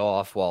a day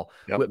off, while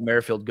Whit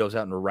Merrifield goes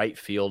out in right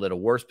field at a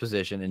worse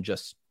position and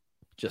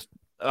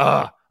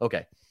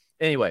okay.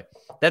 Anyway,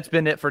 that's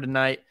been it for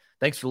tonight.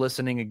 Thanks for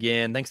listening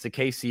again. Thanks to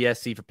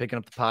KCSC for picking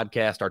up the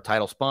podcast, our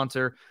title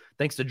sponsor.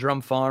 Thanks to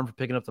Drum Farm for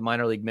picking up the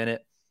Minor League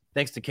Minute.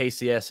 Thanks to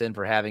KCSN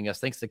for having us.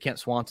 Thanks to Kent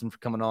Swanson for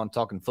coming on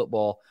talking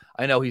football.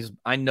 I know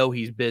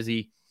he's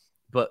busy,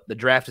 but the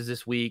draft is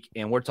this week,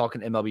 and we're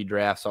talking MLB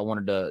draft, so I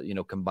wanted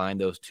to combine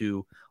those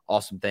two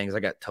awesome things. I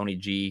got Tony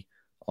G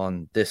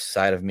on this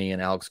side of me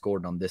and Alex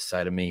Gordon on this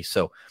side of me.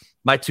 So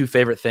my two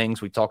favorite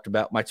things we talked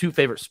about, my two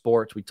favorite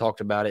sports, we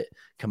talked about it,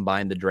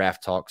 combined the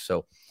draft talk.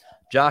 So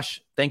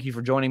Josh, thank you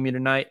for joining me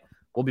tonight.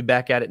 We'll be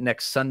back at it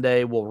next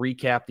Sunday. We'll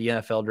recap the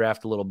NFL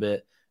draft a little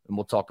bit, and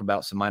we'll talk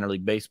about some minor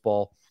league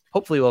baseball.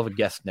 hopefully we'll have a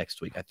guest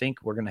next week. I think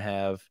we're going to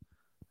have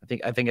 –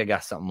 I think I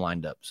got something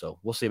lined up. So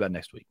we'll see about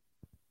next week.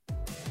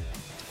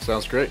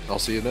 Sounds great. I'll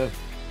see you then.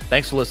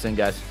 Thanks for listening,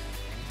 guys.